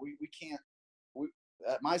at. We can't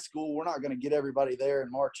at my school, we're not going to get everybody there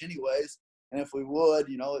in March anyways. And if we would,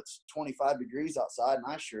 it's 25 degrees outside, and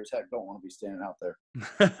I sure as heck don't want to be standing out there.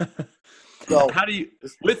 So how do you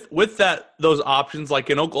with those options? Like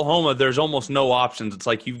in Oklahoma, there's almost no options. It's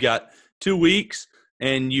like you've got 2 weeks,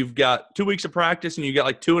 and you've got 2 weeks of practice, and you got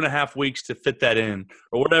like 2.5 weeks to fit that in,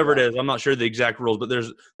 or whatever it is. I'm not sure the exact rules, but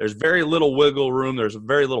there's very little wiggle room. There's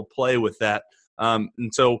very little play with that, and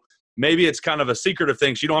so maybe it's kind of a secretive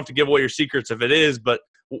thing. So you don't have to give away your secrets if it is, but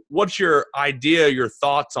what's your idea, your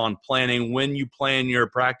thoughts on planning when you plan your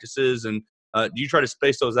practices? And do you try to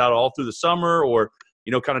space those out all through the summer, or,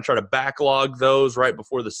 kind of try to backlog those right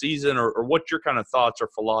before the season, or what's your kind of thoughts or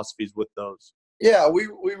philosophies with those? Yeah, we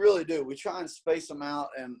really do. We try and space them out.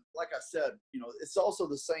 And like I said, it's also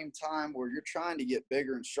the same time where you're trying to get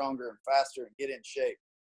bigger and stronger and faster and get in shape.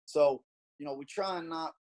 So, we try and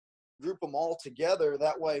not group them all together.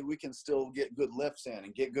 That way we can still get good lifts in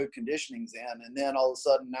and get good conditionings in. And then all of a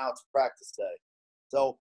sudden now it's practice day.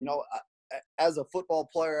 So, as a football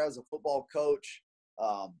player, as a football coach,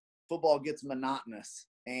 football gets monotonous.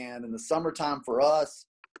 And in the summertime for us,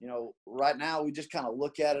 right now we just kind of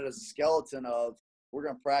look at it as a skeleton of we're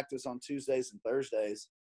going to practice on Tuesdays and Thursdays,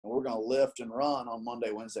 and we're going to lift and run on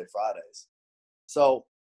Monday, Wednesday, Fridays. So,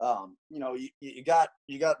 you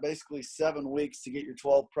got basically 7 weeks to get your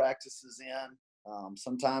 12 practices in.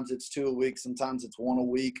 Sometimes it's 2 a week, sometimes it's 1 a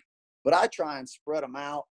week, but I try and spread them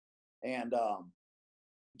out and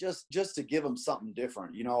just to give them something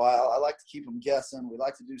different. I like to keep them guessing. We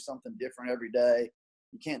like to do something different every day.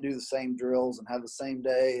 You can't do the same drills and have the same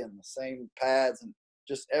day and the same pads and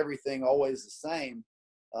just everything always the same.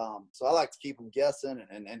 So I like to keep them guessing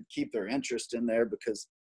and keep their interest in there because,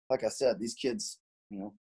 like I said, these kids,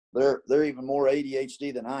 they're even more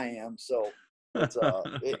ADHD than I am. So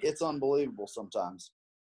it's unbelievable sometimes.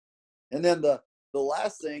 And then the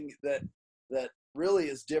last thing that really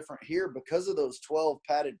is different here because of those 12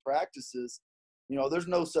 padded practices, there's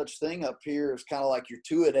no such thing up here as kind of like your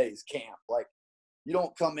 2-a-days camp. Like, you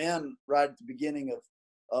don't come in right at the beginning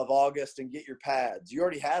of August and get your pads. You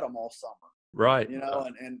already had them all summer. Right. And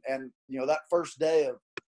that first day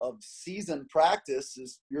of season practice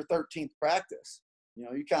is your 13th practice.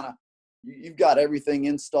 You've got everything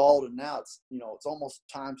installed, and now it's almost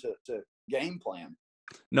time to game plan.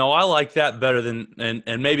 No, I like that better than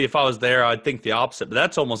and maybe if I was there, I'd think the opposite.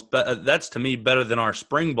 But that's to me better than our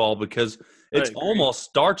spring ball because it almost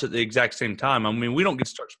starts at the exact same time. I mean, we don't get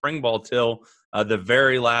to start spring ball till the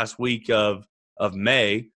very last week of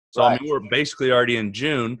May. So right. I mean, we're basically already in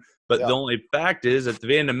June. But the only fact is, at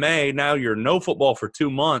the end of May, now you're no football for 2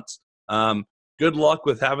 months. good luck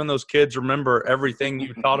with having those kids remember everything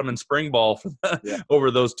you taught them in spring ball for over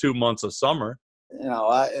those 2 months of summer.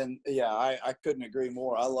 I couldn't agree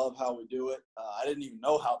more. I love how we do it. I didn't even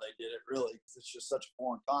know how they did it really, because it's just such a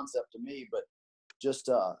foreign concept to me. But just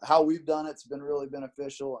how we've done it's been really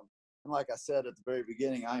beneficial. And like I said at the very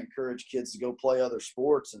beginning, I encourage kids to go play other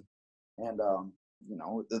sports, and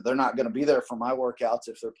they're not going to be there for my workouts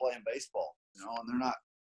if they're playing baseball, and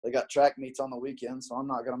they got track meets on the weekend, so I'm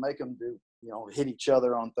not going to make them hit each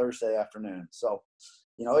other on Thursday afternoon. So,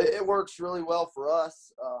 it works really well for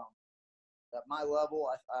us. At my level,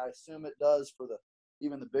 I assume it does for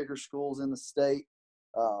even the bigger schools in the state.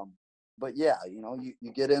 But yeah,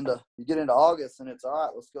 you get into August and it's all right.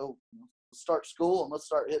 Let's go start school and let's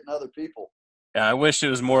start hitting other people. Yeah, I wish it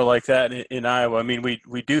was more like that in Iowa. I mean,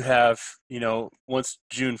 we do have, once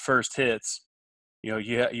June 1st hits,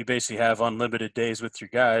 you basically have unlimited days with your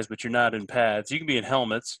guys, but you're not in pads. You can be in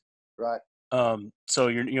helmets. Right. So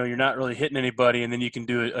you're not really hitting anybody, and then you can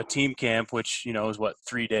do a team camp, which, is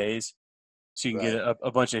 3 days. So you can get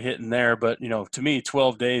a bunch of hitting there. But, to me,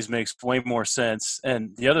 12 days makes way more sense.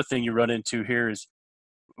 And the other thing you run into here is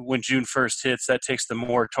when June 1st hits, that takes the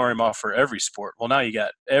moratorium off for every sport. Well, now you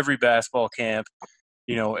got every basketball camp,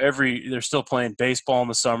 they're still playing baseball in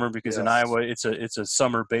the summer because in Iowa it's a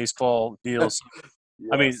summer baseball deal. So,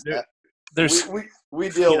 I mean, there's we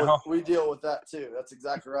deal with that too. That's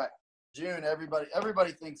exactly right. June,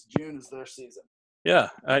 everybody thinks June is their season. Yeah,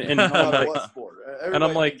 and no matter what sport,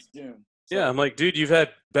 I'm like, June. So, yeah, I'm like, dude, you've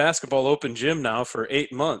had basketball open gym now for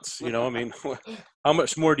 8 months. I mean, how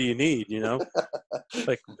much more do you need?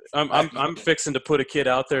 Like I'm fixing to put a kid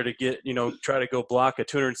out there to get, try to go block a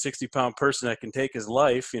 260-pound person that can take his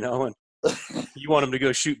life, and you want him to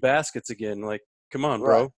go shoot baskets again. Like, come on,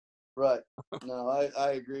 bro. Right. No,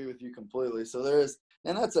 I agree with you completely. So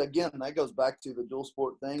and that's, again, that goes back to the dual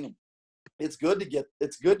sport thing. It's good to get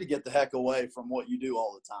the heck away from what you do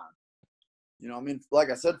all the time. I mean,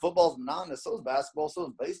 like I said, football's monotonous. So is basketball. So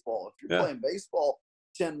is baseball. If you're playing baseball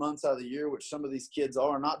 10 months out of the year, which some of these kids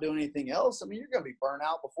are, not doing anything else, I mean, you're going to be burnt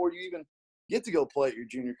out before you even get to go play at your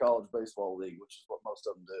junior college baseball league, which is what most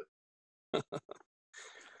of them do.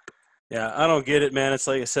 Yeah, I don't get it, man. It's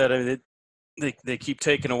like I said, I mean, they keep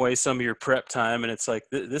taking away some of your prep time, and it's like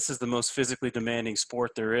this is the most physically demanding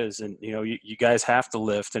sport there is. And, you guys have to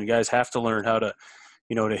lift, and you guys have to learn how to,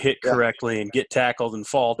 to hit correctly and get tackled and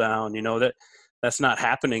fall down. That's not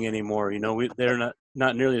happening anymore. They're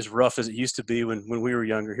not nearly as rough as it used to be when we were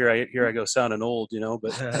younger. Here I go sounding old,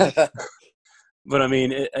 but but I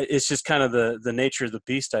mean, it's just kind of the nature of the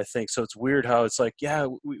beast, I think. So it's weird how it's like, yeah,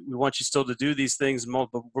 we want you still to do these things, but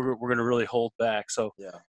we're going to really hold back. So yeah,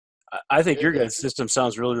 I think your guys' system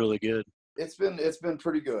sounds really, really good. It's been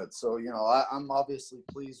pretty good. So, I'm obviously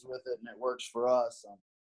pleased with it, and it works for us.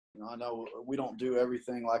 I know we don't do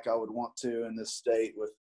everything like I would want to in this state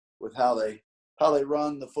with how they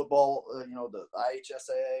run the football. The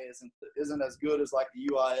IHSAA isn't as good as like the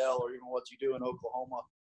UIL or even what you do in Oklahoma.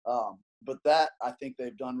 But that, I think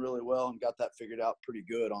they've done really well and got that figured out pretty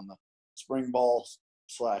good on the spring ball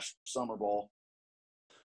 / summer ball.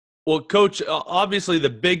 Well, Coach, obviously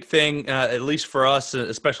the big thing, at least for us,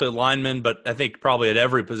 especially linemen, but I think probably at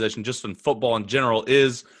every position, just in football in general,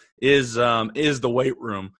 is the weight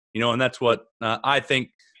room. And that's what I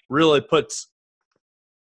think really puts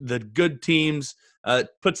the good teams,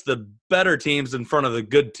 puts the better teams in front of the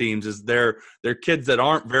good teams. Is they're kids that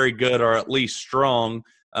aren't very good are at least strong,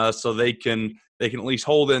 so they can at least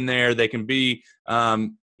hold in there. They can be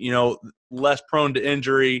less prone to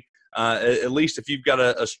injury. At least if you've got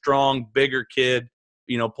a strong, bigger kid,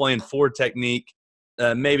 playing forward technique,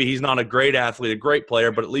 maybe he's not a great athlete, a great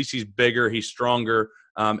player, but at least he's bigger, he's stronger,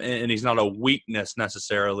 and he's not a weakness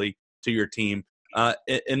necessarily to your team.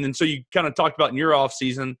 And then so you kind of talked about in your off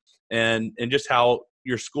season and just how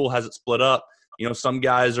your school has it split up. Some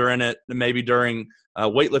guys are in it maybe during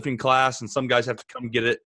weightlifting class, and some guys have to come get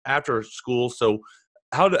it after school. So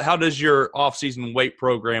how does your off-season weight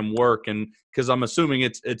program work? And because I'm assuming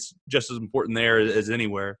it's just as important there as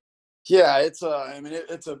anywhere. Yeah, it's a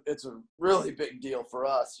really big deal for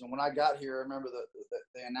us. And when I got here, I remember that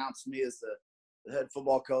they announced me as the head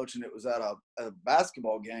football coach, and it was at a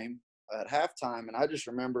basketball game at halftime. And I just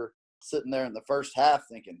remember sitting there in the first half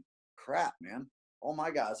thinking, crap, man, all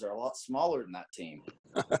my guys are a lot smaller than that team.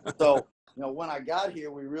 So, when I got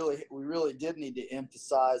here, we really did need to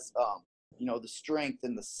emphasize, the strength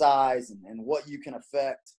and the size and what you can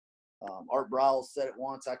affect. Art Briles said it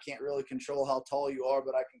once, I can't really control how tall you are,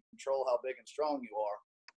 but I can control how big and strong you are.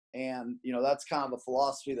 And, that's kind of the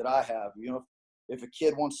philosophy that I have. if a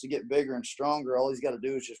kid wants to get bigger and stronger, all he's got to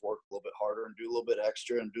do is just work a little bit harder and do a little bit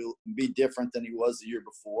extra and be different than he was the year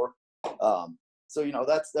before. So,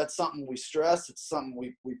 that's something we stress. It's something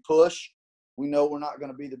we push. We know we're not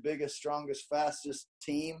going to be the biggest, strongest, fastest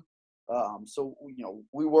team. So,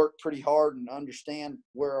 we work pretty hard and understand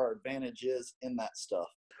where our advantage is in that stuff.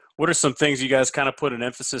 What are some things you guys kind of put an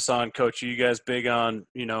emphasis on, Coach? Are you guys big on,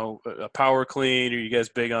 a power clean? Are you guys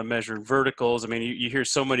big on measuring verticals? I mean, you hear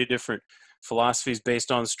so many different philosophies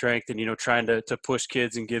based on strength and, trying to push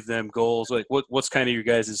kids and give them goals. Like what's kind of your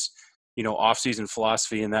guys' off-season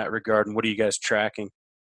philosophy in that regard, and what are you guys tracking?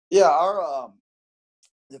 Yeah, our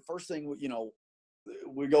the first thing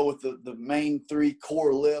we go with the main 3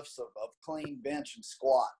 core lifts of clean, bench, and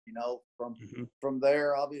squat. From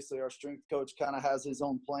there, obviously our strength coach kind of has his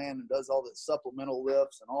own plan and does all the supplemental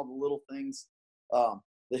lifts and all the little things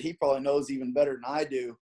that he probably knows even better than I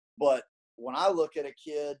do. But when I look at a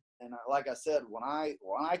kid, and like I said, when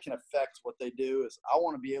I can affect what they do, is I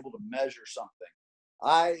want to be able to measure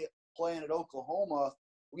something. Playing at Oklahoma,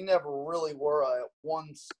 we never really were a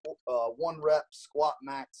one rep squat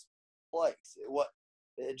max place.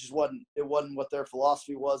 It just wasn't what their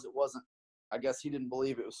philosophy was. It wasn't, I guess he didn't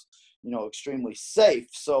believe it was, extremely safe.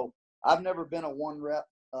 So I've never been a 1 rep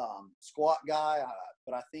squat guy,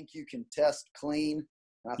 but I think you can test clean,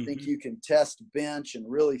 and I think you can test bench and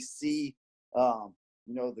really see,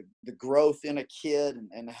 the growth in a kid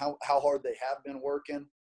and how hard they have been working.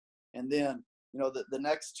 And then, the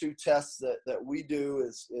next 2 tests that we do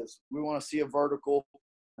is we want to see a vertical.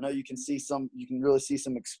 I know you can really see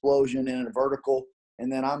some explosion in a vertical.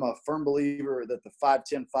 And then I'm a firm believer that the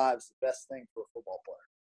 5-10-5 is the best thing for a football player.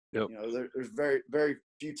 Yep. There's very, very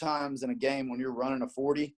few times in a game when you're running a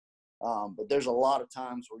 40, but there's a lot of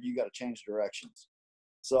times where you got to change directions.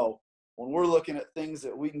 So when we're looking at things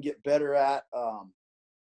that we can get better at,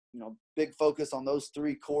 big focus on those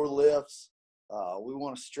 3 core lifts. We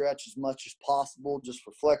want to stretch as much as possible just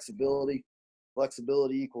for flexibility.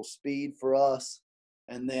 Flexibility equals speed for us.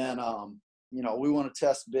 And then, we want to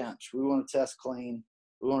test bench. We want to test clean.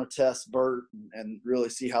 We want to test Bert and really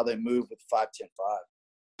see how they move with 5-10-5.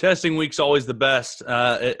 Testing week's always the best,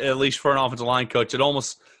 at least for an offensive line coach. It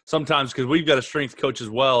almost sometimes, because we've got a strength coach as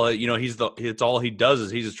well. It's all he does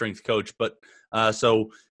is he's a strength coach. But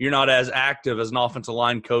so you're not as active as an offensive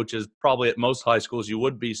line coach as probably at most high schools you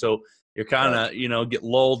would be. So you're kind of get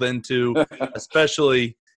lulled into,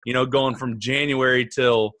 especially going from January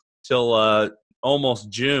till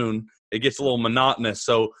almost June. It gets a little monotonous.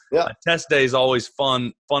 So test day is always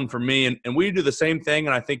fun for me. And we do the same thing.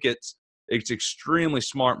 And I think it's extremely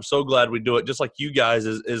smart. I'm so glad we do it. Just like you guys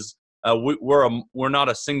we're not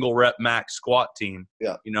a single rep max squat team.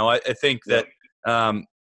 Yeah. I think that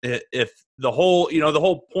if the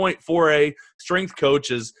whole point for a strength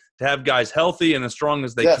coach is to have guys healthy and as strong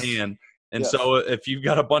as they can. And so if you've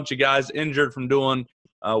got a bunch of guys injured from doing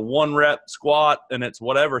 1 rep squat and it's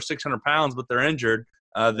 600 pounds, but they're injured,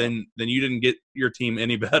 then you didn't get your team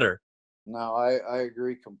any better. No, I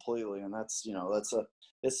agree completely. And that's,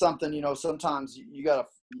 it's something, sometimes you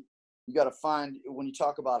gotta find, when you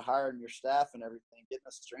talk about hiring your staff and everything, getting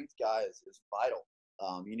a strength guy is vital.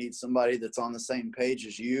 You need somebody that's on the same page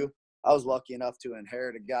as you. I was lucky enough to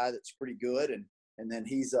inherit a guy that's pretty good. And then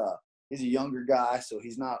he's a younger guy. So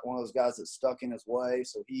he's not one of those guys that's stuck in his way.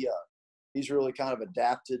 So he's really kind of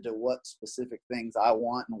adapted to what specific things I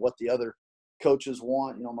want and what the other coaches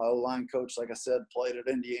want. My O-line coach, like I said, played at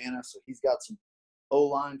Indiana, so he's got some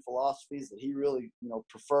O-line philosophies that he really,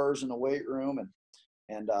 prefers in the weight room,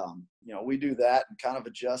 and we do that and kind of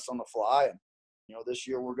adjust on the fly. And this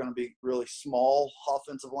year we're going to be really small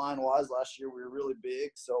offensive line wise. Last year we were really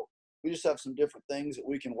big, so we just have some different things that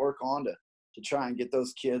we can work on to try and get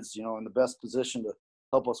those kids, in the best position to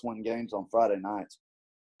help us win games on Friday nights.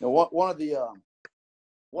 One of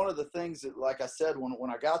the things that, like I said, when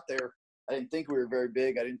I got there, I didn't think we were very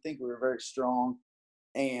big. I didn't think we were very strong.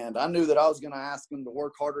 And I knew that I was going to ask them to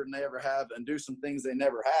work harder than they ever have and do some things they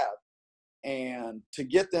never have. And to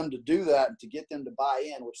get them to do that and to get them to buy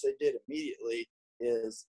in, which they did immediately,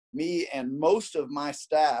 is me and most of my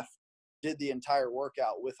staff did the entire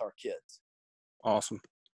workout with our kids. Awesome.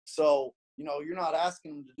 So, you're not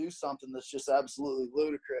asking them to do something that's just absolutely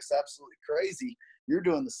ludicrous, absolutely crazy. You're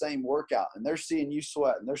doing the same workout, and they're seeing you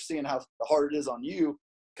sweat, and they're seeing how hard it is on you.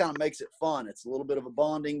 Kind of makes it fun. It's a little bit of a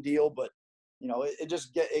bonding deal, but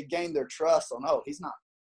it gained their trust on, he's not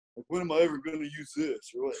like, when am I ever going to use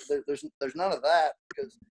this? There's none of that,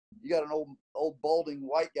 because you got an old balding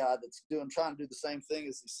white guy that's trying to do the same thing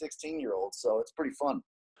as these 16-year-olds. So it's pretty fun.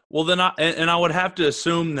 Well, then I would have to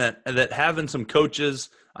assume that having some coaches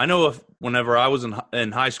I know if whenever I was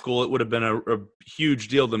in high school, it would have been a huge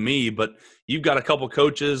deal to me. But you've got a couple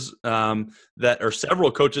coaches that are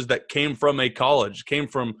several coaches that came from a college, came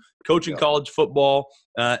from coaching college football,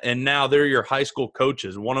 and now they're your high school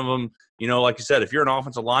coaches. One of them, like you said, if you're an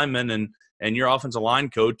offensive lineman and your offensive line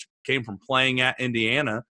coach came from playing at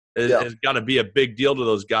Indiana, it's got to be a big deal to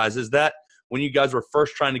those guys. Is that when you guys were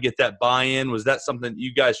first trying to get that buy-in? Was that something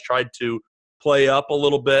you guys tried to play up a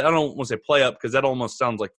little bit? I don't want to say play up because that almost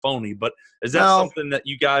sounds like phony, but is that something that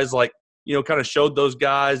you guys kind of showed those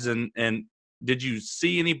guys, and did you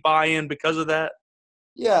see any buy-in because of that?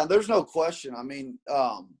 Yeah, there's no question. I mean,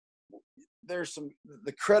 there's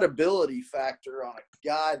the credibility factor on a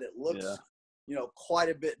guy that looks, quite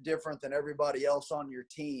a bit different than everybody else on your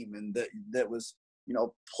team, and that was,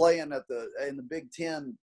 playing in the Big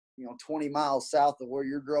Ten, 20 miles south of where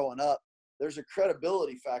you're growing up. There's a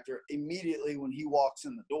credibility factor immediately when he walks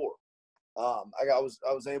in the door. I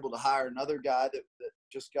was able to hire another guy that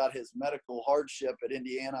just got his medical hardship at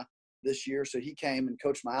Indiana this year, so he came and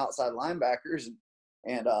coached my outside linebackers,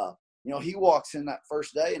 and he walks in that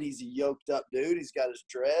first day and he's a yoked up dude. He's got his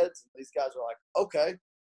dreads. And these guys are like, okay,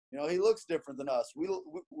 he looks different than us.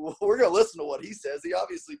 We're gonna listen to what he says. He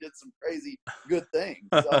obviously did some crazy good things.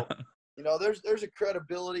 So there's a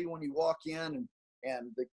credibility when you walk in,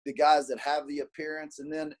 and the guys that have the appearance.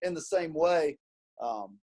 And then in the same way,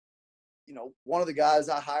 one of the guys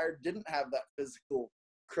I hired didn't have that physical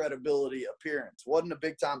credibility appearance, wasn't a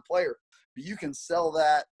big time player, but you can sell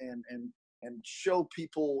that and show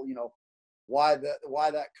people, why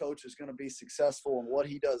that coach is going to be successful and what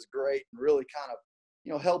he does great, and really kind of,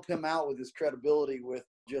 help him out with his credibility with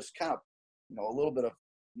just kind of, a little bit of,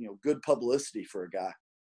 good publicity for a guy.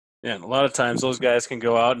 Yeah, and a lot of times those guys can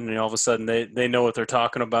go out and all of a sudden they know what they're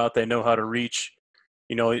talking about. They know how to reach.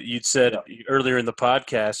 You'd said earlier in the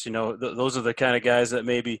podcast, those are the kind of guys that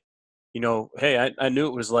maybe, hey, I knew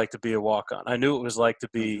it was like to be a walk-on. I knew it was like to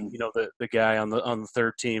be, the guy on the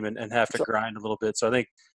third team and have to grind a little bit. So I think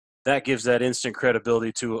that gives that instant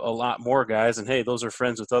credibility to a lot more guys. And, hey, those are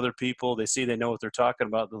friends with other people. They know what they're talking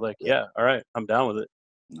about. They're like, yeah, all right, I'm down with it.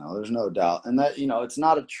 No, there's no doubt. And that, it's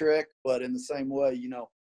not a trick, but in the same way, you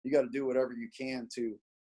got to do whatever you can to,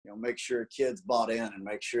 make sure a kid's bought in and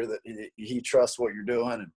make sure that he trusts what you're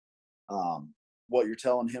doing and what you're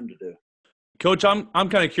telling him to do. Coach, I'm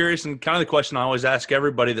kind of curious, and kind of the question I always ask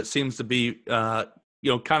everybody that seems to be,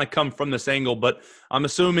 kind of come from this angle, but I'm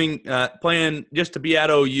assuming playing just to be at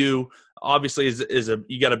OU obviously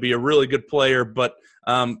you got to be a really good player, but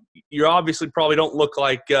you obviously probably don't look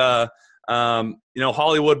like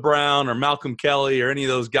Hollywood Brown or Malcolm Kelly or any of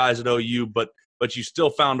those guys at OU, but you still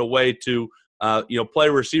found a way to play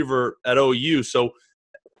receiver at OU. So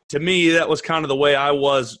to me, that was kind of the way I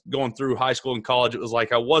was going through high school and college. It was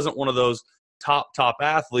like I wasn't one of those top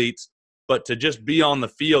athletes, but to just be on the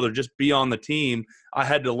field or just be on the team, I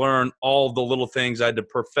had to learn all the little things. I had to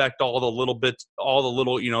perfect all the little bits, all the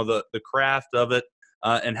little, the craft of it,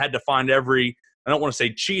 and had to find I don't want to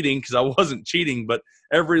say cheating because I wasn't cheating, but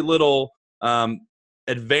every little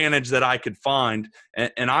advantage that I could find.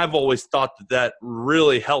 And I've always thought that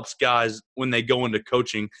really helps guys when they go into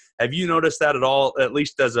coaching. Have you noticed that at all, at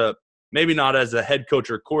least maybe not as a head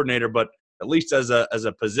coach or coordinator, but at least as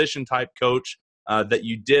a position type coach, that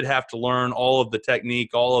you did have to learn all of the technique,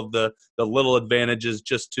 all of the little advantages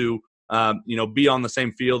just to, be on the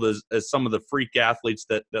same field as some of the freak athletes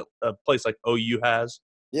that a place like OU has?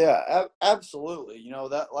 Yeah, absolutely.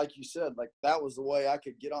 That, like you said, like that was the way I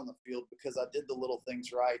could get on the field because I did the little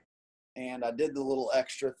things right and I did the little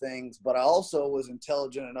extra things, but I also was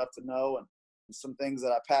intelligent enough to know, and some things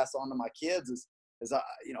that I pass on to my kids is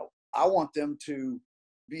I want them to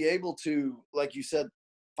be able to, like you said,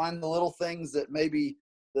 find the little things that maybe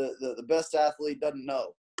the best athlete doesn't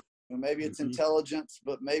know. Maybe it's intelligence,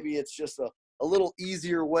 but maybe it's just a little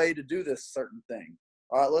easier way to do this certain thing.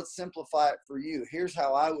 All right, let's simplify it for you. Here's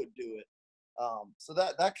how I would do it. So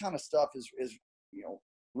that kind of stuff is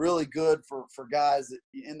really good for guys that,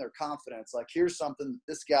 in their confidence. Like, here's something that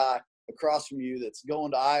this guy across from you that's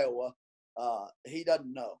going to Iowa, he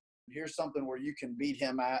doesn't know. Here's something where you can beat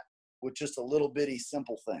him at with just a little bitty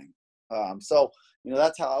simple thing. So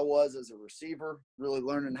that's how I was as a receiver, really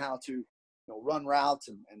learning how to run routes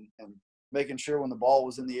and making sure when the ball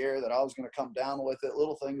was in the air that I was going to come down with it.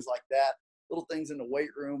 Little things like that. Little things in the weight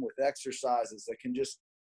room with exercises that can just,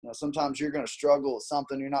 sometimes you're going to struggle with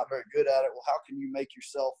something, you're not very good at it. Well, how can you make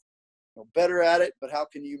yourself better at it, but how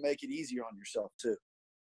can you make it easier on yourself too?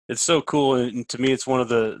 It's so cool, and to me, it's one of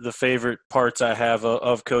the favorite parts I have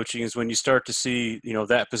of coaching is when you start to see,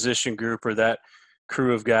 that position group or that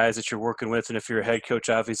crew of guys that you're working with. And if you're a head coach,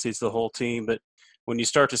 obviously it's the whole team, but when you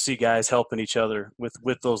start to see guys helping each other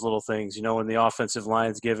with those little things, you know, when the offensive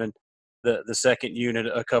line's given the second unit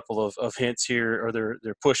a couple of hints here, or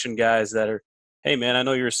they're pushing guys that are, hey man, I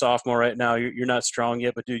know you're a sophomore right now, you're not strong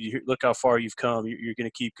yet, but dude, look how far you've come. You're going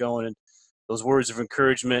to keep going, and those words of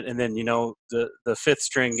encouragement. And then, you know, the fifth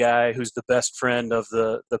string guy who's the best friend of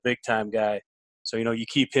the big time guy. So, you know, you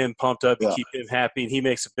keep him pumped up, you keep him happy, and he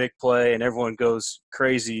makes a big play, and everyone goes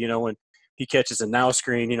crazy, you know, when he catches a now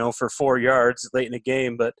screen, you know, for 4 yards late in the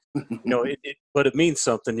game. But, you know, but it means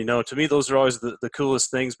something, you know. To me, those are always the coolest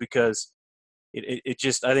things, because it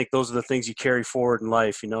just, I think those are the things you carry forward in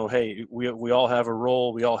life. You know, hey, we all have a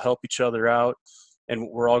role, we all help each other out, and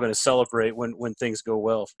we're all going to celebrate when things go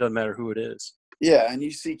well. It doesn't matter who it is. Yeah, and you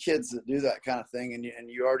see kids that do that kind of thing, and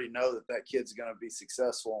you already know that kid's going to be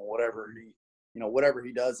successful in whatever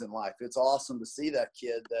he does in life. It's awesome to see that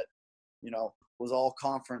kid that, you know, was all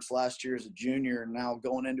conference last year as a junior, and now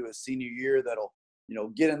going into his senior year, that'll, you know,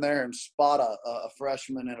 get in there and spot a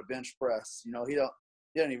freshman in a bench press. You know, he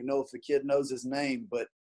don't even know if the kid knows his name, but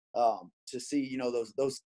to see, you know,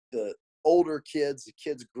 the older kids, the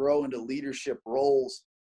kids grow into leadership roles,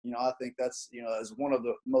 you know, I think that's, you know, is one of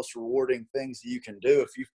the most rewarding things that you can do. If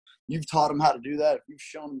you've taught them how to do that, if you've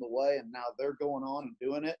shown them the way, and now they're going on and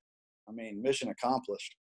doing it, I mean, mission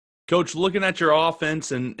accomplished. Coach, looking at your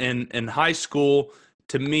offense in high school,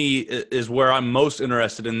 to me, is where I'm most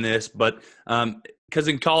interested in this. But because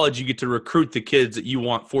in college, you get to recruit the kids that you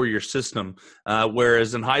want for your system.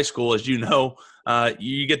 Whereas in high school, as you know,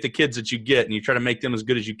 you get the kids that you get, and you try to make them as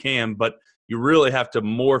good as you can. But you really have to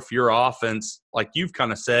morph your offense, like you've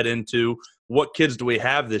kind of said, into what kids do we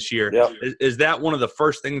have this year. Yep. Is that one of the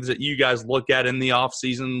first things that you guys look at in the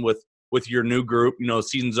offseason with your new group? You know,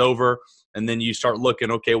 season's over, and then you start looking,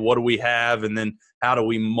 okay, what do we have, and then how do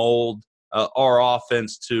we mold our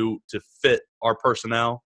offense to fit our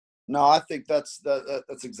personnel? No, I think that's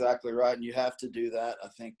exactly right, and you have to do that. I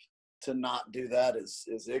think to not do that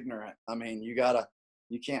is ignorant. I mean, you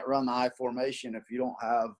can't run the I formation if you don't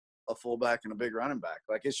have a fullback and a big running back.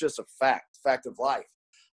 Like, it's just a fact of life.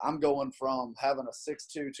 I'm going from having a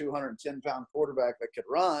 6'2", 210-pound quarterback that could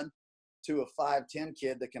run to a 5'10"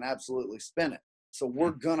 kid that can absolutely spin it. So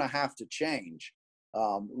we're gonna have to change.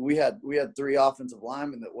 We had 3 offensive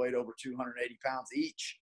linemen that weighed over 280 pounds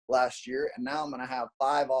each last year, and now I'm going to have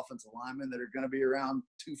 5 offensive linemen that are going to be around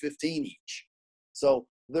 215 each. So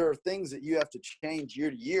there are things that you have to change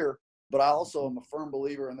year to year, but I also am a firm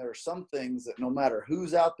believer, and there are some things that no matter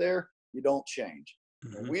who's out there, you don't change.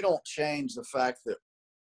 Mm-hmm. We don't change the fact that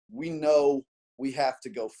we know we have to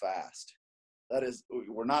go fast. That is,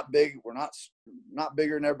 we're not big, we're not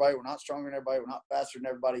bigger than everybody, we're not stronger than everybody, we're not faster than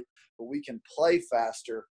everybody, but we can play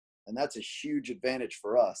faster, and that's a huge advantage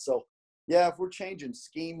for us. So yeah, if we're changing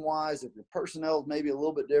scheme-wise, if your personnel is maybe a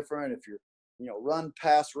little bit different, if your, you know,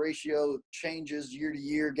 run-pass ratio changes year to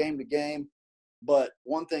year, game to game, but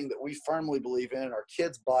one thing that we firmly believe in, our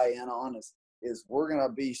kids buy in on, is we're going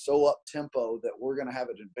to be so up-tempo that we're going to have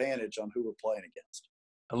an advantage on who we're playing against.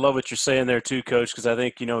 I love what you're saying there too, Coach, because I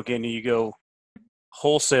think, you know, again, you go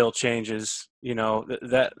wholesale changes, you know,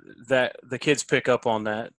 that the kids pick up on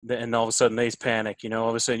that, and all of a sudden they panic. You know, all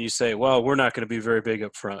of a sudden you say, well, we're not going to be very big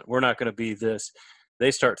up front, we're not going to be this. They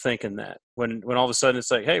start thinking that when all of a sudden it's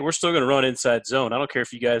like, hey, we're still going to run inside zone. I don't care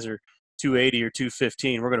if you guys are 280 or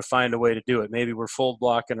 215, we're going to find a way to do it. Maybe we're full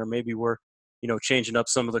blocking, or maybe we're, you know, changing up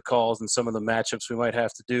some of the calls and some of the matchups we might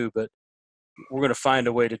have to do, but we're going to find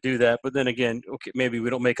a way to do that. But then again, okay, maybe we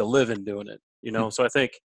don't make a living doing it, you know. So I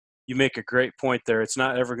think you make a great point there. It's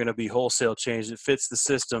not ever going to be wholesale change. It fits the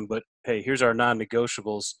system, but hey, here's our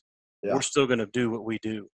non-negotiables. Yeah. We're still going to do what we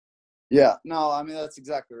do. Yeah, no, I mean, that's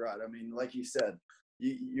exactly right. I mean, like you said,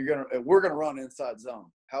 we're going to run inside zone.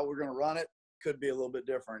 How we're going to run it could be a little bit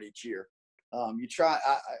different each year. I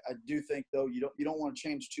do think though, you don't want to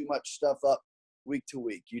change too much stuff up week to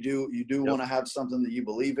week. You do want to have something that you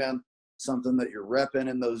believe in, something that you're repping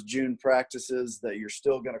in those June practices that you're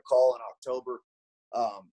still going to call in October.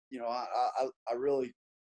 You know, I really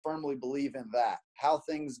firmly believe in that. How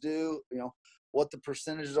things do, you know, what the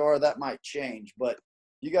percentages are, that might change, but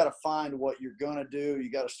you got to find what you're going to do.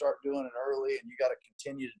 You got to start doing it early, and you got to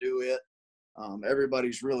continue to do it.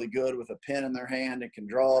 Everybody's really good with a pen in their hand and can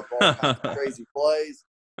draw up all kinds of crazy plays.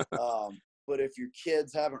 But if your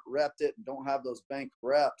kids haven't repped it and don't have those bank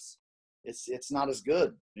reps, it's not as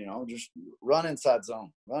good. You know, just run inside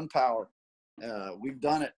zone, run power. We've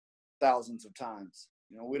done it thousands of times.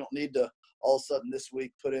 You know, we don't need to all of a sudden this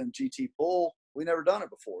week put in GT pull. We never done it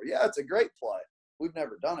before. Yeah, it's a great play. We've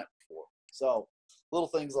never done it before. So little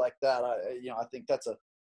things like that, I think that's a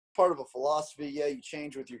part of a philosophy. Yeah, you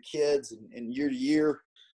change with your kids and year to year,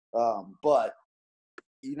 but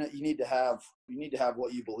you need to have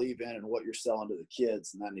what you believe in and what you're selling to the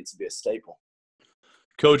kids, and that needs to be a staple.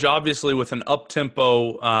 Coach, obviously with an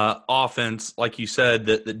up-tempo offense, like you said,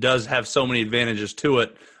 that does have so many advantages to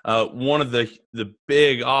it. One of the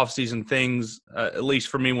big off-season things, at least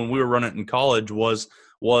for me when we were running it in college, was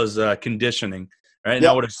conditioning. Right, and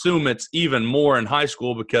Yep. I would assume it's even more in high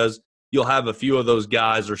school because you'll have a few of those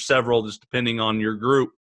guys or several, just depending on your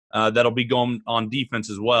group, that'll be going on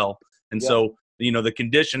defense as well. And Yep. so, the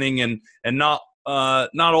conditioning and not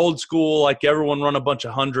old school like everyone run a bunch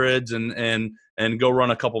of hundreds and go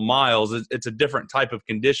run a couple miles. It's a different type of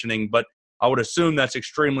conditioning, but I would assume that's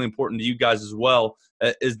extremely important to you guys as well.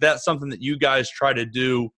 Is that something that you guys try to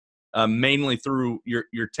do mainly through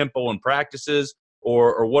your tempo and practices,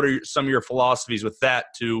 or what are some of your philosophies with that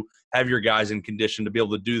to have your guys in condition to be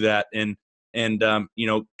able to do that and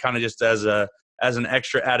kind of just as an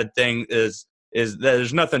extra added thing is that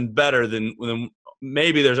there's nothing better than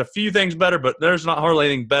maybe there's a few things better, but there's not hardly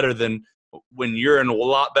anything better than when you're in a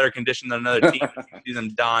lot better condition than another team, you see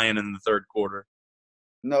them dying in the third quarter.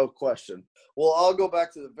 No question. Well, I'll go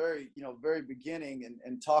back to the very beginning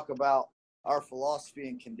and talk about our philosophy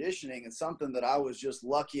and conditioning, and something that I was just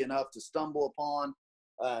lucky enough to stumble upon,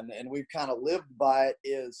 and we've kind of lived by it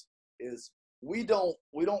is we don't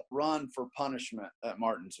run for punishment at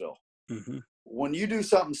Martinsville. Mm-hmm. When you do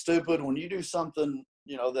something stupid, when you do something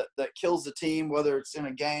that kills the team, whether it's in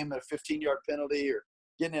a game, a 15-yard penalty, or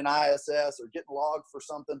getting an ISS or getting logged for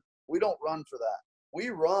something, we don't run for that. We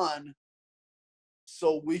run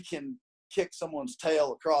so we can kick someone's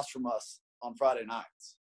tail across from us on Friday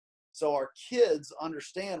nights. So our kids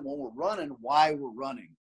understand when we're running why we're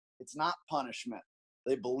running. It's not punishment.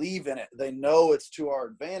 They believe in it. They know it's to our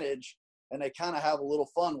advantage, and they kind of have a little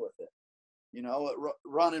fun with it.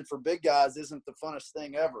 Running for big guys isn't the funnest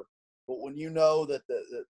thing ever. But when you know that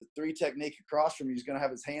the three technique across from you is going to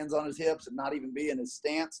have his hands on his hips and not even be in his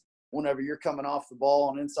stance whenever you're coming off the ball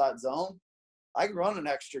on inside zone, I can run an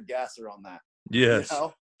extra gasser on that. Yes.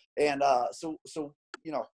 And so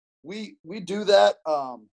we do that.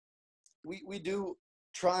 We do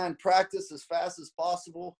try and practice as fast as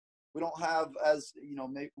possible. We don't have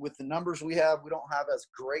with the numbers we have, we don't have as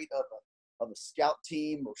great of a scout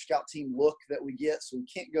team or scout team look that we get. So we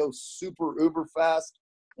can't go super uber fast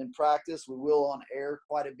in practice. We will on air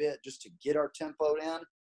quite a bit just to get our tempo in.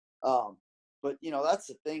 But that's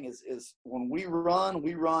the thing is when we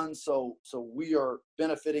run so we are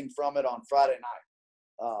benefiting from it on Friday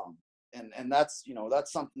night. And that's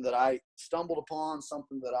something that I stumbled upon,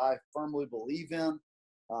 something that I firmly believe in.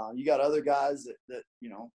 You got other guys that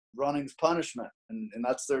running's punishment, and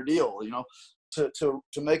that's their deal. To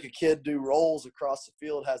make a kid do rolls across the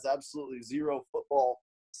field has absolutely zero football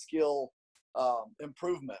skill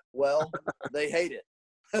improvement. Well, they hate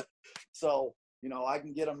it. So I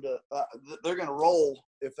can get them to they're going to roll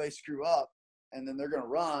if they screw up, and then they're going to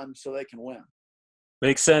run so they can win.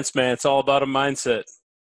 Makes sense, man. It's all about a mindset.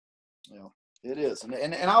 It is.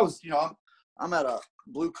 And I was, I'm at a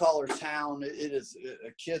blue collar town. It is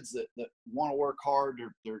kids that want to work hard.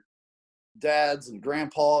 Their dads and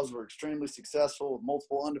grandpas were extremely successful with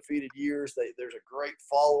multiple undefeated years. There's a great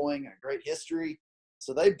following, a great history.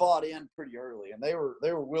 So they bought in pretty early, and they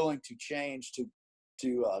were willing to change to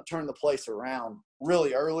turn the place around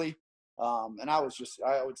really early. And I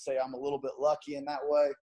would say I'm a little bit lucky in that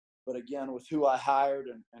way. But again, with who I hired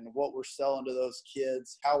and what we're selling to those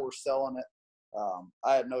kids, how we're selling it,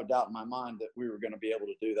 I had no doubt in my mind that we were going to be able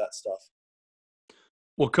to do that stuff.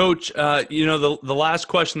 Well, Coach, the last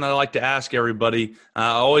question that I like to ask everybody, I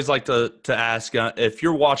always like to ask if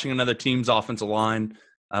you're watching another team's offensive line,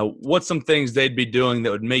 what's some things they'd be doing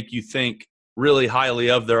that would make you think really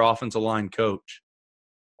highly of their offensive line coach?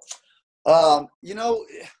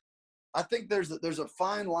 I think there's a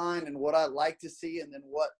fine line in what I like to see and then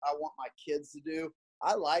what I want my kids to do.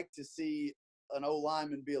 I like to see an O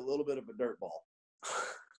lineman be a little bit of a dirtball.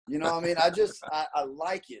 I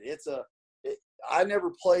like it. I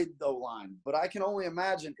never played the O line, but I can only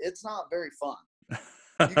imagine it's not very fun.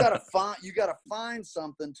 You gotta find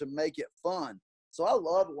something to make it fun. So I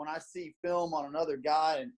love it when I see film on another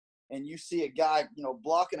guy and you see a guy,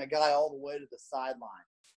 blocking a guy all the way to the sideline.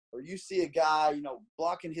 Or you see a guy,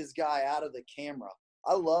 blocking his guy out of the camera.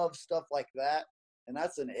 I love stuff like that, and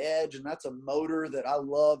that's an edge, and that's a motor that I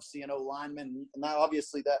love seeing O linemen. And now,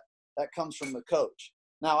 obviously, that comes from the coach.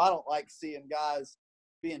 Now, I don't like seeing guys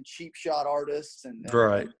being cheap shot artists and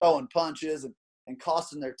throwing punches and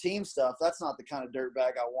costing their team stuff. That's not the kind of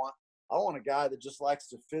dirtbag I want. I want a guy that just likes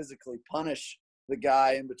to physically punish the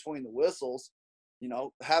guy in between the whistles,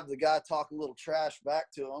 have the guy talk a little trash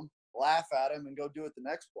back to him, laugh at him, and go do it the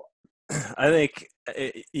next play. I think,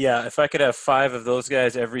 yeah, if I could have 5 of those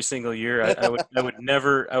guys every single year, I would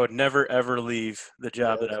never ever leave the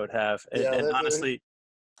job that I would have. And honestly,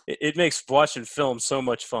 it makes watching film so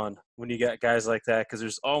much fun when you got guys like that, because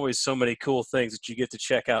there's always so many cool things that you get to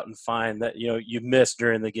check out and find that you missed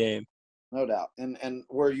during the game. No doubt. And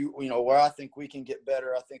where where I think we can get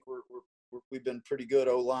better, I think we've been pretty good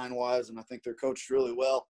O-line wise, and I think they're coached really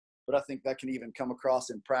well. But I think that can even come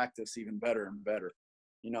across in practice even better and better.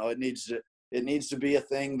 It needs to be a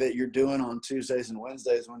thing that you're doing on Tuesdays and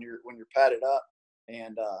Wednesdays when you're padded up,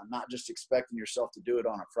 and not just expecting yourself to do it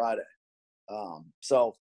on a Friday.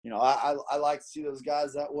 So I like to see those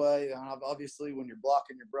guys that way. And obviously, when you're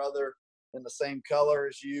blocking your brother in the same color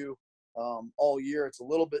as you all year, it's a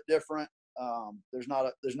little bit different. There's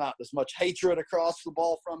not as much hatred across the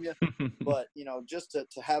ball from you, but just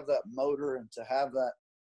to have that motor and to have that,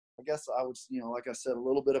 I guess I would, like I said, a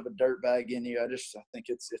little bit of a dirtbag in you. I think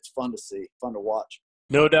it's fun to see, fun to watch.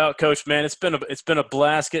 No doubt, Coach. Man, it's been a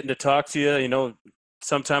blast getting to talk to you.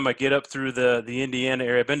 Sometime I get up through the Indiana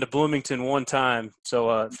area. I've been to Bloomington one time,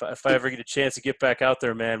 so if I ever get a chance to get back out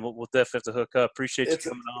there, man, we'll definitely have to hook up. Appreciate you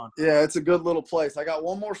coming on. Yeah, it's a good little place. I got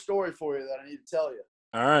one more story for you that I need to tell you.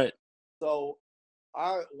 All right. So,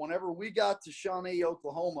 whenever we got to Shawnee,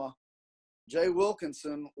 Oklahoma, Jay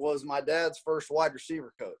Wilkinson was my dad's first wide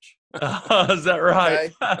receiver coach. Is that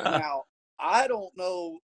right? Okay? Now, I don't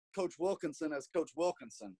know Coach Wilkinson as Coach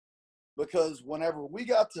Wilkinson, because whenever we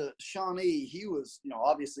got to Shawnee, he was,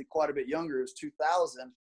 obviously quite a bit younger. It was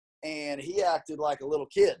 2000, and he acted like a little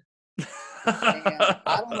kid. And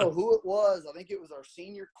I don't know who it was. I think it was our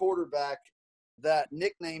senior quarterback that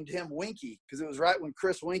nicknamed him Winky, because it was right when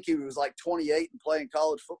Chris Winky was like 28 and playing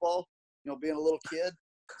college football, being a little kid.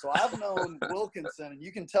 So I've known Wilkinson, and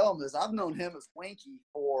you can tell him this, I've known him as Winky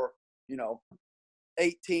for,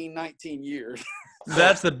 18, 19 years.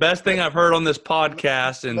 That's the best thing I've heard on this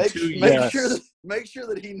podcast in 2 years. Make sure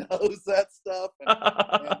that he knows that stuff,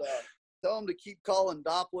 and tell him to keep calling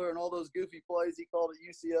Doppler and all those goofy plays he called at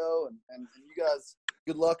UCO, and you guys,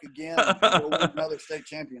 good luck again. We'll win another state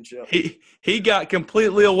championship. He got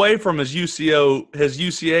completely away from his UCO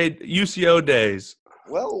days.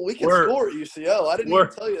 Well, we can score at UCO. I didn't even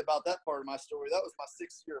tell you about that part of my story. That was my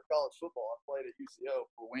 6th year of college football. I played at UCO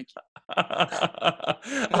for Winky.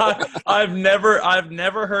 I've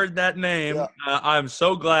never heard that name. Yeah. I'm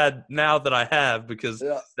so glad now that I have, because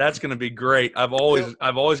that's going to be great. I've always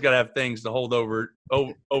got to have things to hold over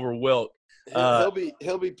Wilt.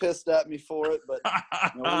 He'll be pissed at me for it, but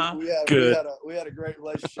we had a great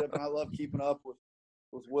relationship, and I love keeping up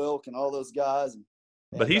with Wilk and all those guys.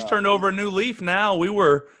 But he's turned over a new leaf now. We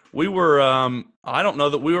were I don't know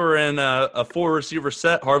that we were in a 4-receiver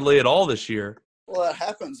set hardly at all this year. Well, that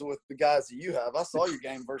happens with the guys that you have. I saw your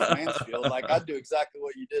game versus Mansfield. Like, I'd do exactly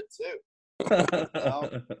what you did too.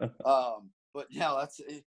 But that's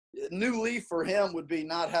a new leaf for him would be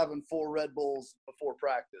not having 4 Red Bulls before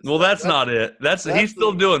practice. Well, that's not it. He's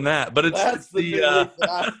still doing that, but it's the new leaf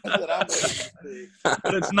that I'm waiting to see.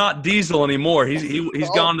 But it's not diesel anymore. He's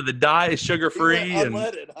gone to the diet, sugar free, and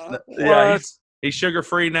he's sugar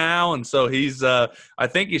free now, and so he's I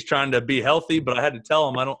think he's trying to be healthy. But I had to tell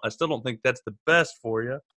him I still don't think that's the best for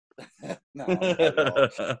you. No, not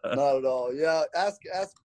at all. Yeah, ask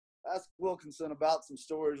Wilkinson about some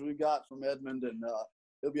stories we got from Edmond, and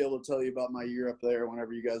he'll be able to tell you about my year up there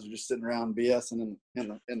whenever you guys are just sitting around BSing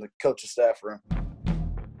in the coaching staff room.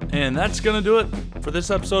 And that's going to do it for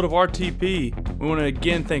this episode of RTP. We want to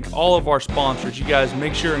again thank all of our sponsors. You guys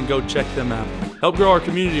make sure and go check them out. Help grow our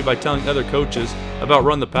community by telling other coaches about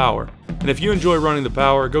Run the Power. And if you enjoy running the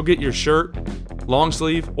power, go get your shirt, long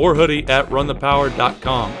sleeve, or hoodie at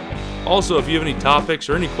runthepower.com. Also, if you have any topics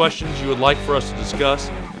or any questions you would like for us to discuss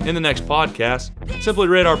in the next podcast, simply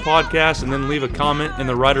rate our podcast and then leave a comment in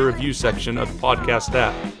the writer review section of the podcast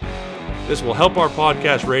app. This will help our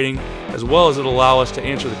podcast rating, as well as it'll allow us to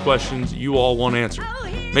answer the questions you all want answered.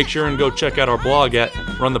 Make sure and go check out our blog at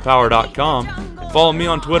runthepower.com. Follow me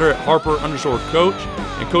on Twitter at Harper_Coach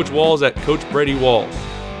and Coach Walls at Coach Brady Walls.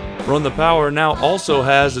 Run the Power now also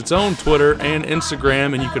has its own Twitter and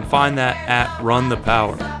Instagram, and you can find that at Run the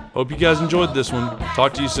Power. Hope you guys enjoyed this one.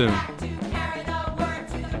 Talk to you soon.